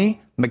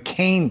Romney,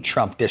 McCain,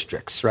 Trump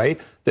districts, right?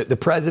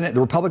 The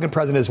Republican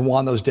president has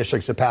won those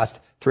districts the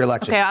past 3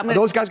 elections. Okay, are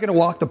those guys going to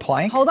walk the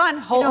plank? Hold on.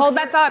 Hold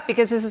that thought,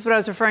 because this is what I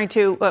was referring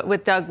to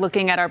with Doug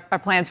looking at our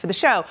plans for the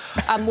show.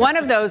 One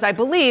of those, I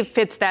believe,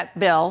 fits that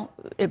bill.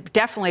 It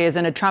definitely is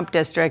in a Trump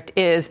district,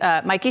 is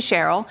Mikey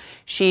Sherrill.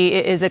 She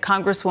is a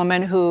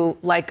congresswoman who,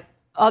 like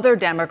other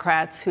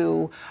Democrats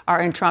who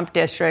are in Trump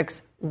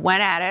districts,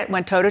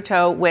 went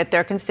toe-to-toe with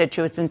their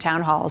constituents in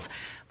town halls.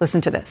 Listen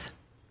to this.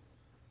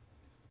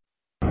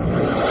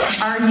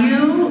 Are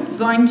you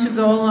going to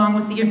go along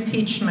with the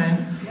impeachment,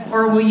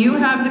 or will you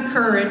have the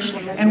courage,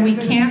 and we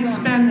can't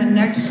spend the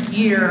next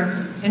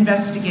year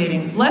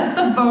investigating? Let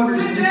the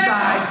voters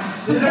decide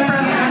who the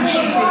president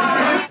should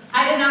be.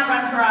 I did not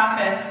run for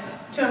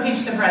office to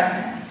impeach the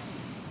president.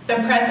 The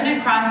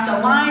president crossed a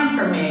line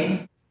for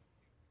me.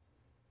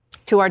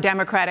 To our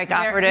Democratic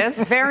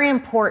operatives. Very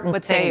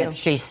important thing that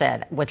she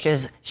said, which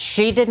is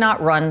she did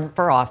not run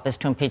for office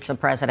to impeach the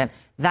president.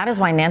 That is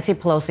why Nancy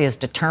Pelosi is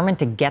determined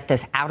to get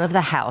this out of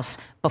the House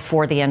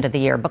before the end of the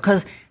year,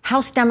 because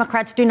House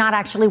Democrats do not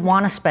actually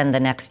want to spend the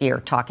next year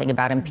talking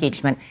about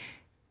impeachment.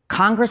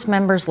 Congress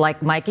members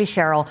like Mikey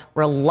Sherrill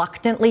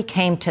reluctantly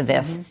came to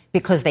this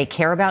because they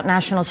care about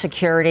national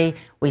security.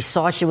 We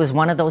saw she was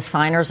one of those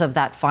signers of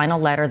that final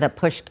letter that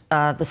pushed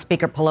the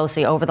Speaker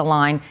Pelosi over the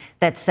line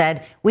that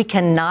said, we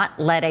cannot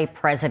let a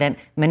president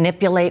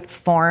manipulate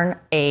foreign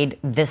aid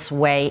this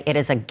way. It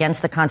is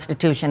against the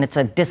Constitution. It's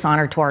a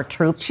dishonor to our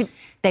troops.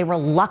 They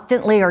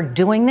reluctantly are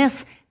doing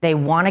this. They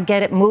want to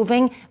get it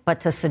moving.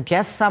 But to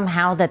suggest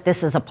somehow that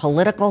this is a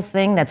political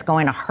thing that's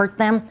going to hurt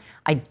them,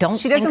 I don't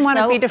think so. She doesn't want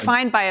to be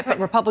defined by it, but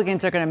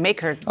Republicans are going to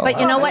make her. But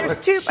you know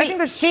what?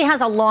 She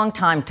has a long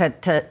time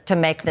to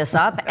make this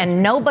up,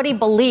 and nobody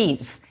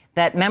believes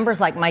that members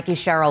like Mikey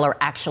Sherrill are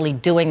actually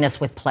doing this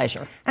with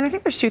pleasure. And I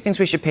think there's two things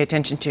we should pay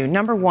attention to.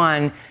 Number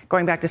one,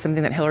 going back to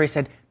something that Hillary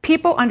said,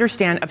 people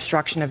understand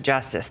obstruction of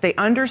justice. They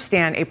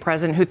understand a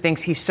president who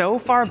thinks he's so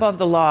far above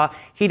the law,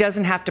 he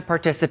doesn't have to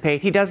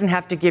participate. He doesn't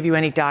have to give you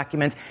any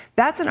documents.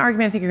 That's an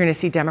argument I think you're going to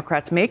see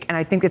Democrats make, and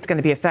I think it's going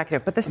to be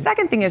effective. But the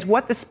second thing is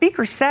what the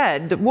speaker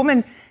said,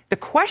 the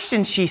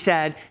question she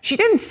said, she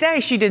didn't say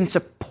she didn't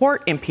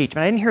support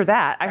impeachment. I didn't hear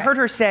that. I heard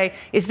her say,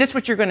 is this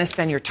what you're going to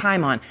spend your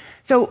time on?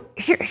 So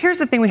here's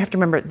the thing we have to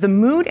remember. The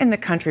mood in the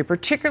country,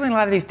 particularly in a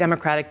lot of these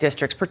Democratic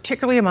districts,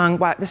 particularly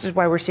this is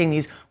why we're seeing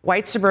these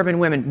white suburban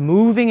women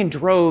moving in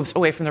droves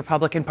away from the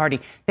Republican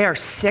Party. They are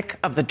sick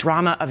of the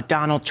drama of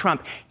Donald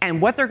Trump. And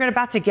what they're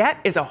about to get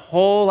is a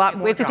whole lot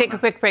more We have to drama. take a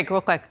quick break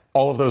real quick.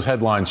 All of those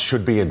headlines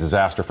should be a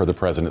disaster for the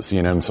president.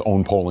 CNN's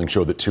own polling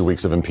showed that 2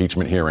 weeks of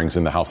impeachment hearings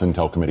in the House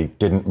Intel Committee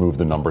didn't move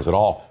the numbers at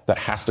all. That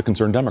has to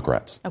concern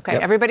Democrats. Okay,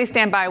 Everybody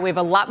stand by. We have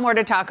a lot more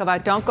to talk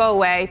about. Don't go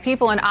away.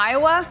 People in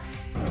Iowa,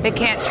 they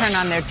can't turn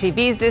on their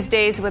TVs these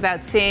days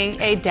without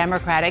seeing a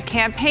Democratic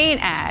campaign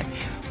ad.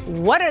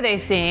 What are they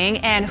seeing,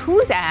 and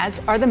whose ads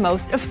are the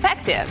most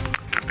effective?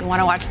 You want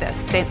to watch this.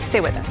 Stay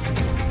with us.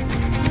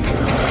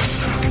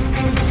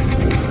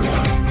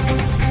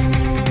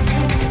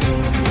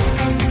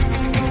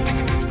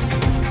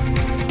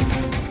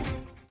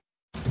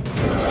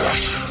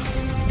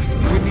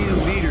 We need a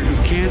leader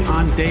who can,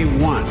 on day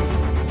one,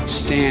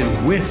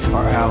 stand with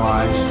our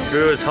allies.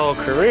 Through his whole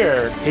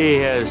career, he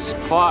has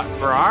fought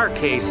for our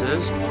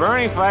cases.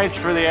 Bernie fights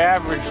for the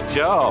average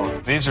Joe.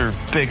 These are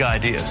big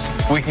ideas.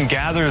 We can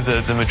gather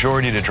the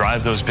majority to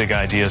drive those big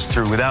ideas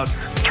through without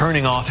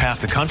turning off half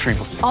the country.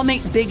 I'll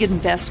make big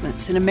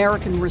investments in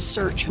American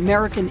research,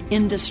 American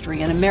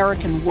industry, and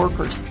American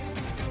workers.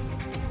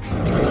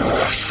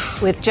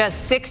 With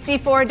just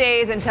 64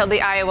 days until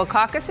the Iowa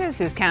caucuses,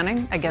 who's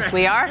counting? I guess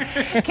we are.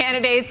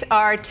 Candidates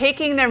are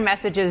taking their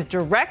messages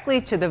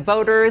directly to the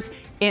voters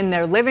in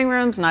their living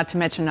rooms, not to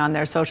mention on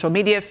their social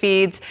media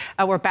feeds.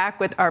 We're back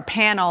with our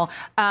panel.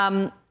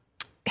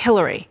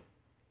 Hillary,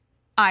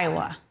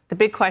 Iowa. The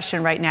big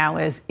question right now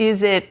is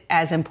it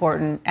as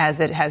important as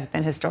it has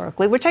been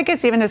historically? Which I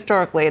guess even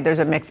historically, there's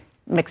a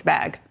mixed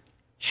bag.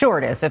 Sure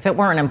it is. If it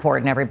weren't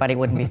important, everybody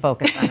wouldn't be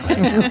focused on it right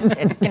now.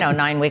 It's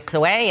 9 weeks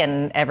away,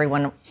 and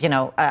everyone,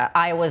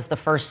 Iowa's the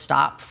first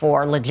stop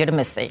for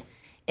legitimacy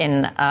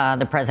in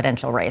the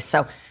presidential race.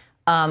 So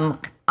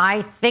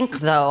I think,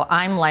 though,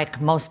 I'm like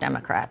most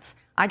Democrats.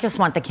 I just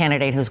want the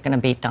candidate who's going to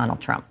beat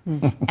Donald Trump.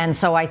 And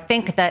so I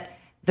think that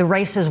the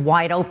race is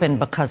wide open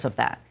because of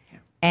that.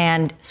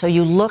 And so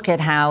you look at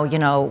how,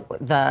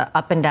 the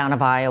up and down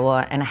of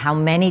Iowa and how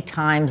many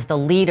times the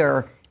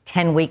leader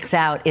 10 weeks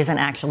out isn't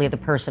actually the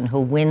person who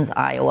wins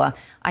Iowa.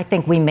 I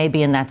think we may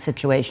be in that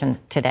situation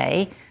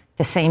today.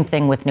 The same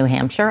thing with New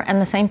Hampshire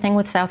and the same thing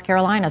with South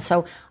Carolina.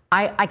 So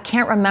I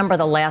can't remember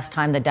the last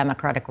time the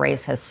Democratic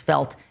race has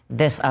felt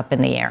this up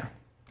in the air.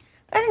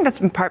 I think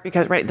that's in part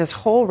because, this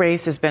whole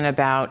race has been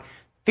about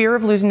fear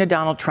of losing to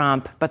Donald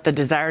Trump, but the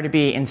desire to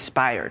be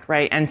inspired,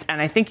 right? And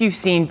I think you've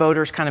seen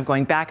voters kind of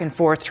going back and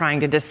forth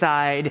trying to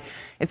decide.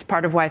 It's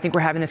part of why I think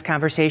we're having this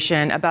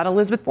conversation about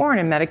Elizabeth Warren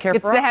and Medicare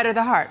for All. It's the head of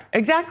the heart.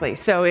 Exactly.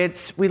 So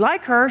we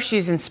like her.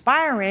 She's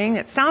inspiring.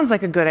 It sounds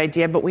like a good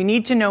idea, but we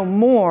need to know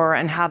more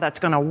and how that's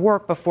going to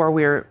work before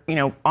we're,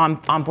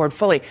 on board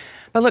fully.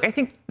 But look, I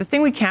think the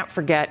thing we can't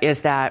forget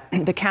is that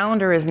the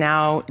calendar is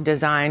now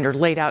designed or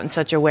laid out in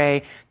such a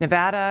way.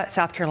 Nevada,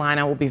 South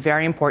Carolina will be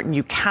very important.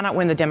 You cannot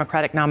win the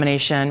Democratic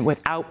nomination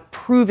without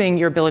proving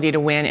your ability to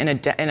win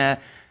in a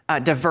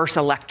diverse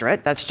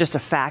electorate. That's just a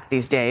fact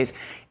these days.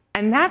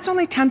 And that's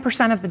only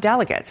 10% of the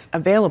delegates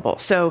available.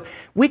 So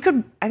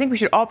I think we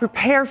should all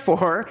prepare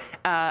for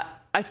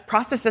a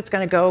process that's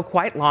going to go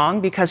quite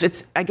long because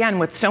it's, again,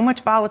 with so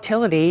much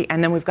volatility,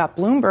 and then we've got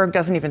Bloomberg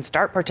doesn't even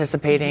start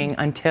participating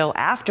until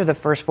after the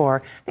first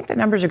four. I think the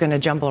numbers are going to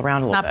jumble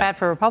around a little bit. Not bad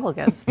for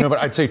Republicans. No, but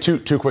I'd say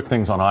two quick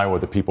things on Iowa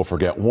that people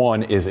forget.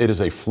 One is it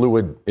is a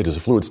fluid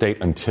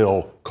state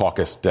until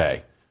caucus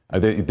day.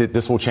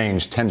 This will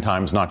change 10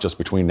 times, not just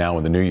between now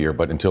and the new year,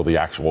 but until the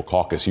actual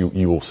caucus.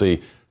 You will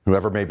see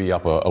whoever may be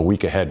up a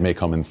week ahead may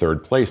come in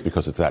third place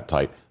because it's that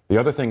tight. The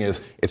other thing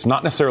is it's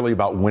not necessarily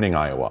about winning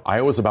Iowa.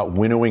 Iowa's about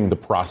winnowing the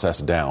process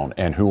down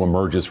and who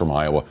emerges from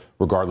Iowa,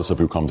 regardless of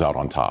who comes out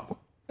on top.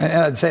 And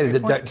I'd say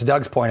to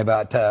Doug's point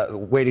about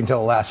waiting till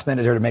the last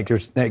minute to make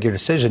your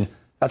decision,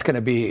 that's going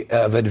to be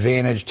of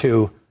advantage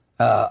to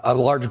a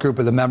large group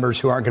of the members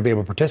who aren't going to be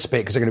able to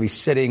participate because they're going to be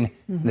sitting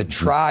in the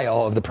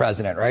trial of the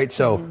president, right?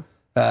 So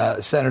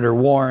Senator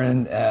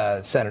Warren,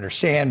 Senator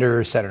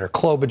Sanders, Senator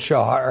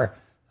Klobuchar,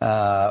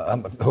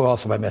 who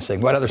else am I missing?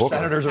 What other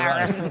senators are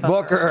running?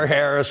 Booker,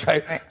 Harris,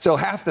 right? So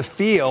half the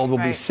field will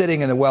be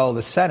sitting in the well of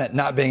the Senate,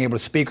 not being able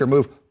to speak or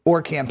move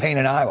or campaign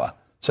in Iowa.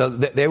 So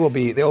they will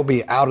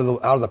be out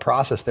of the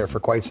process there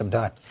for quite some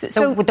time.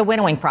 So with the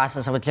winnowing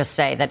process, I would just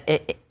say that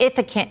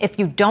if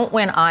you don't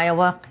win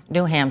Iowa,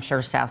 New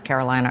Hampshire, South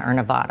Carolina, or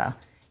Nevada,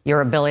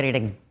 your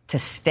ability to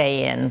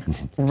stay in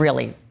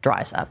really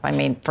dries up. I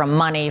mean, from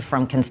money,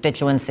 from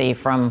constituency,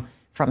 from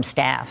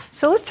staff.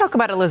 So let's talk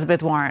about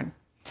Elizabeth Warren.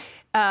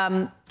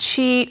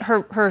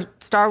 Her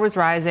star was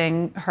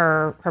rising,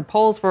 her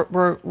polls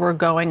were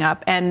going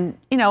up, and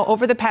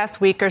over the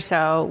past week or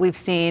so, we've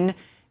seen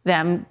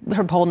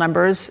her poll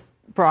numbers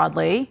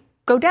broadly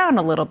go down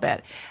a little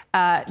bit.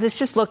 Let's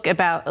just look at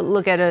a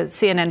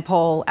CNN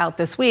poll out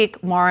this week.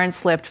 Warren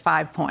slipped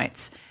 5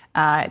 points.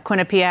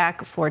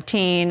 Quinnipiac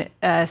 14,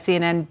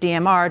 CNN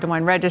DMR, Des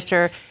Moines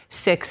Register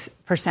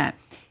 6%.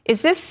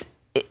 Is this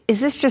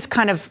just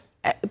kind of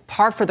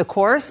par for the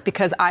course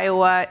because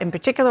Iowa in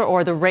particular,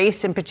 or the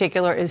race in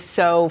particular, is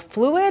so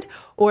fluid?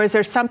 Or is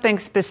there something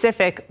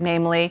specific,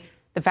 namely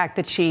the fact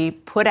that she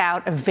put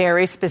out a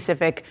very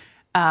specific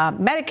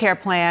Medicare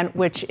plan,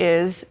 which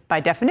is by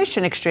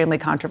definition extremely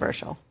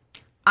controversial?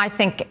 I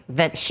think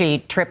that she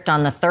tripped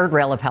on the third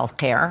rail of health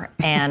care,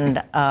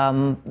 and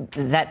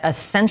that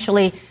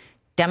essentially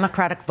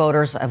Democratic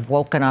voters have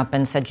woken up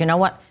and said, you know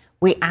what?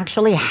 We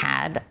actually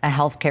had a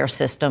health care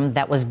system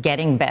that was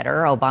getting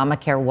better.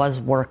 Obamacare was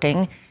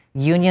working.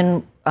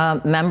 Union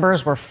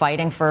members were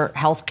fighting for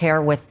health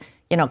care with,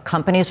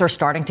 companies are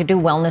starting to do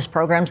wellness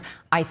programs.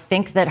 I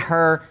think that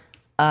her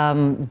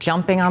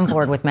jumping on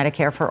board with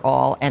Medicare for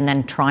all and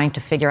then trying to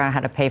figure out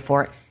how to pay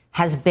for it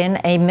has been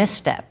a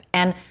misstep.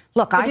 And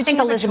look, I think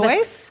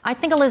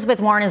Elizabeth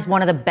Warren is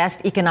one of the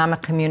best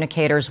economic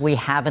communicators we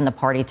have in the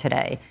party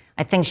today.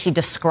 I think she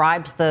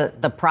describes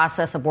the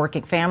process of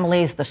working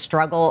families, the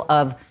struggle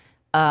of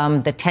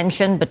the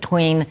tension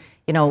between,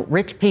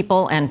 rich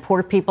people and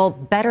poor people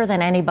better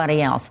than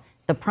anybody else.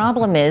 The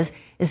problem is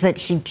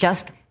that she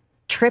just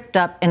tripped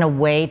up in a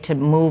way to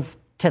move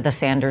to the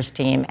Sanders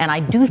team. And I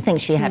do think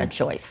she had a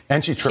choice.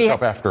 And she tripped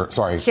up after,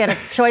 She had a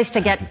choice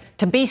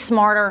to be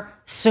smarter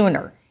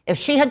sooner. If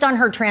she had done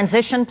her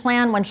transition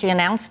plan when she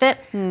announced it,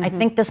 I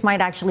think this might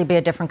actually be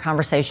a different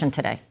conversation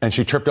today. And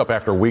she tripped up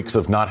after weeks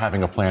of not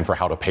having a plan for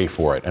how to pay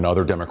for it and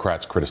other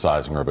Democrats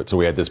criticizing her of it. So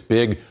we had this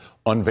big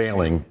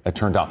unveiling that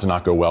turned out to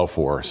not go well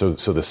for her. So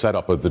the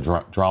setup of the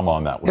drama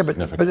on that was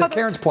significant. But to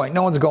Karen's point,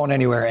 no one's going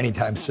anywhere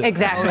anytime soon.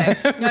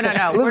 Exactly.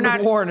 No.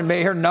 Elizabeth Warren,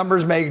 her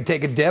numbers may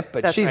take a dip,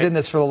 but she's in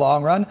this for the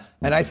long run.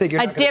 And I think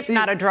you're not going to see... A dip,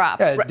 not a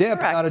drop. Yeah, a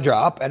dip, not a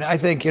drop. And I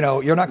think,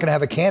 you're not going to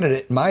have a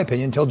candidate, in my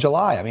opinion, until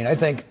July. I mean, I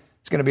think...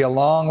 it's going to be a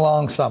long,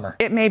 long summer.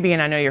 It may be,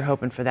 and I know you're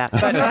hoping for that.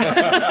 But,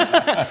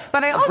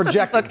 but I also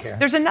think, look,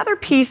 there's another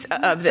piece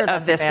of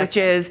this, which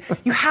is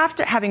you have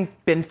to, having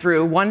been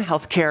through one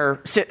healthcare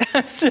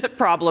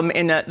problem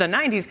in the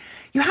 90s,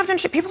 you have to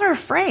understand people are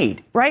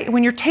afraid, right?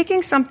 When you're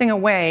taking something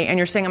away and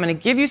you're saying, I'm going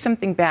to give you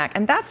something back.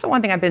 And that's the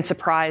one thing I've been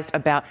surprised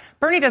about.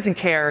 Bernie doesn't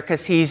care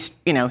because he's,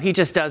 he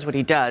just does what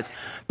he does.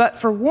 But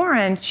for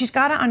Warren, she's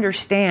got to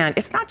understand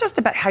it's not just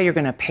about how you're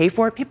going to pay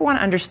for it. People want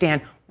to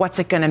understand what's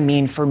it going to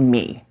mean for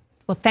me.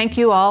 Well, thank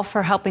you all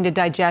for helping to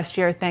digest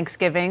your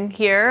Thanksgiving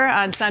here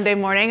on Sunday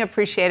morning.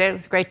 Appreciate it. It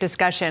was a great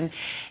discussion.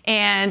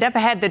 And up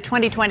ahead, the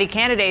 2020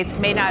 candidates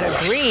may not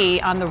agree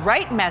on the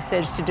right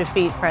message to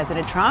defeat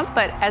President Trump,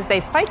 but as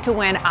they fight to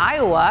win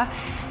Iowa,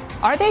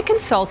 are they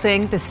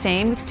consulting the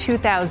same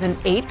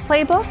 2008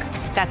 playbook?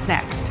 That's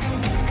next.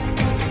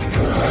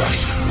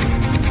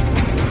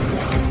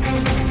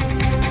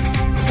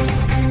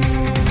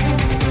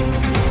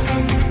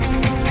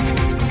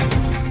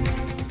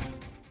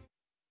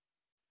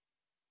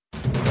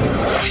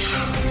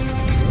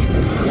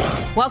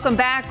 Welcome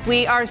back.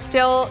 There are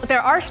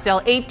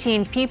still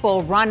 18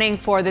 people running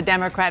for the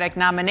Democratic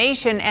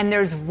nomination, and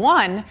there's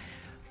one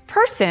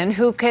person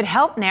who could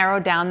help narrow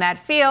down that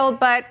field,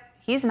 but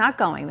he's not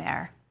going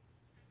there.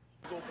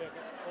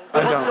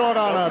 What's going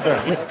on out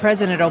there? With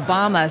President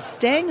Obama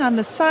staying on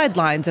the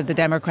sidelines of the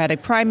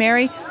Democratic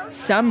primary,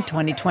 some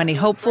 2020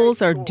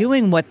 hopefuls are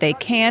doing what they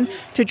can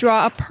to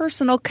draw a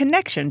personal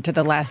connection to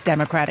the last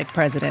Democratic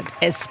president,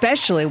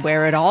 especially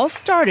where it all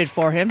started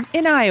for him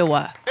in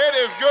Iowa. It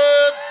is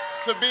good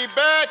to be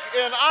back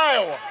in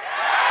Iowa,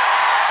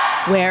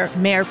 where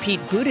Mayor Pete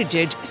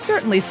Buttigieg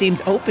certainly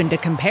seems open to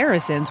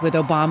comparisons with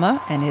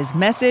Obama and his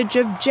message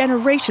of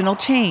generational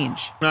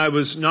change. I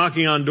was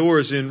knocking on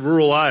doors in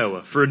rural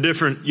Iowa for a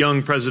different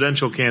young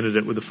presidential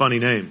candidate with a funny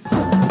name.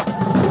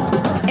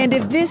 And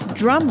if this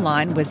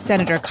drumline with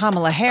Senator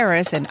Kamala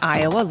Harris in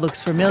Iowa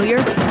looks familiar,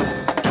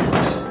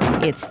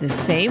 it's the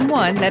same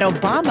one that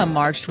Obama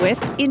marched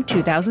with in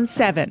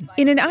 2007.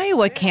 In an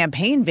Iowa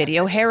campaign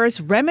video,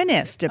 Harris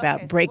reminisced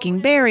about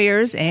breaking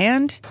barriers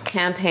and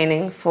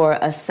campaigning for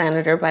a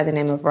senator by the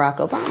name of Barack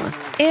Obama.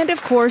 And,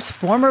 of course,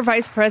 former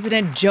Vice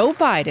President Joe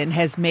Biden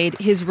has made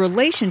his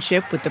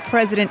relationship with the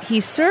president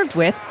he served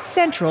with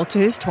central to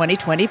his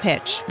 2020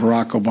 pitch.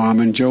 Barack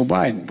Obama and Joe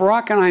Biden.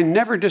 Barack and I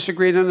never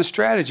disagreed on the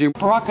strategy.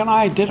 Barack and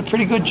I did a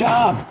pretty good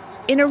job.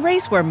 In a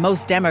race where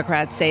most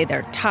Democrats say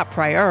their top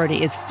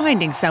priority is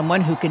finding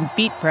someone who can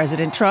beat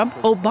President Trump,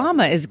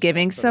 Obama is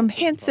giving some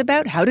hints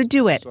about how to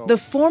do it. The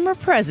former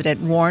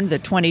president warned the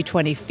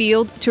 2020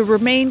 field to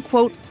remain,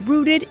 quote,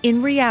 rooted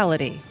in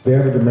reality. The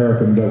average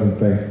American doesn't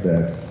think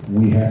that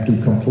we have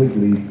to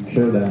completely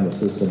tear down the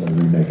system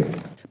and remake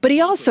it. But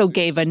he also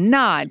gave a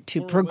nod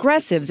to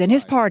progressives in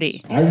his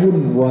party. I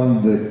wouldn't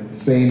run the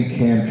same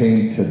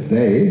campaign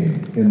today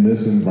in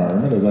this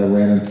environment as I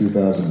ran in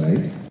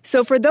 2008.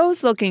 So for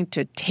those looking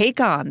to take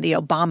on the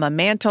Obama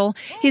mantle,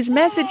 his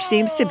message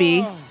seems to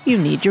be, you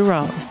need your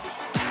own.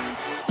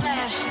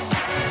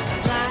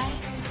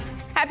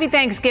 Happy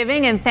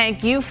Thanksgiving, and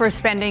thank you for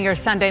spending your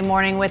Sunday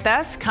morning with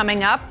us.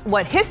 Coming up,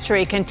 what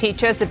history can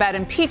teach us about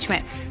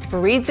impeachment.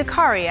 Fareed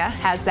Zakaria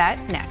has that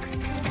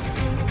next.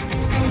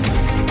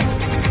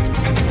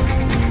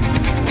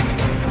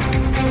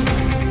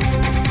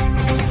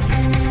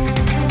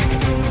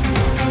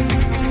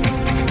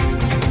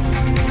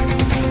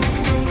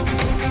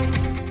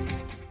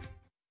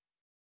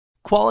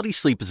 Quality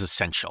sleep is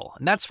essential,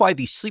 and that's why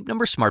the Sleep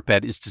Number Smart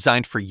Bed is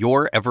designed for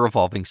your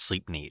ever-evolving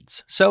sleep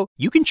needs. So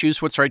you can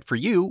choose what's right for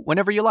you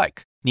whenever you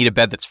like. Need a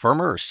bed that's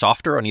firmer or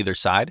softer on either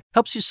side?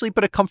 Helps you sleep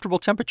at a comfortable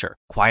temperature.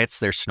 Quiets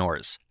their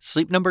snores.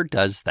 Sleep Number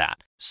does that.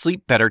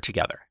 Sleep better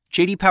together.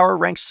 J.D. Power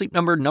ranks Sleep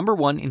Number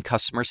 #1 in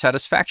customer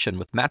satisfaction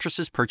with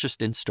mattresses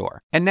purchased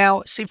in-store. And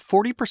now, save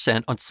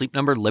 40% on Sleep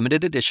Number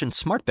limited edition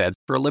smart beds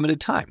for a limited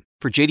time.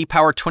 For J.D.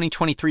 Power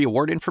 2023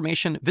 award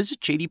information,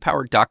 visit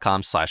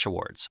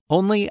jdpower.com/awards.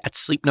 Only at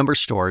Sleep Number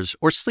stores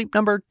or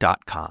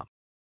sleepnumber.com.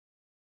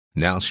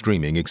 Now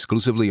streaming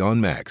exclusively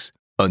on Max,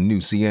 a new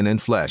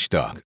CNN flash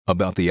doc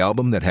about the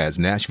album that has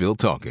Nashville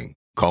talking,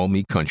 Call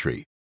Me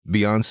Country.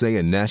 Beyoncé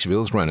and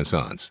Nashville's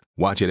Renaissance.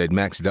 Watch it at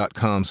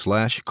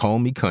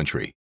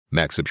max.com/callmecountry.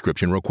 Max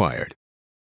subscription required.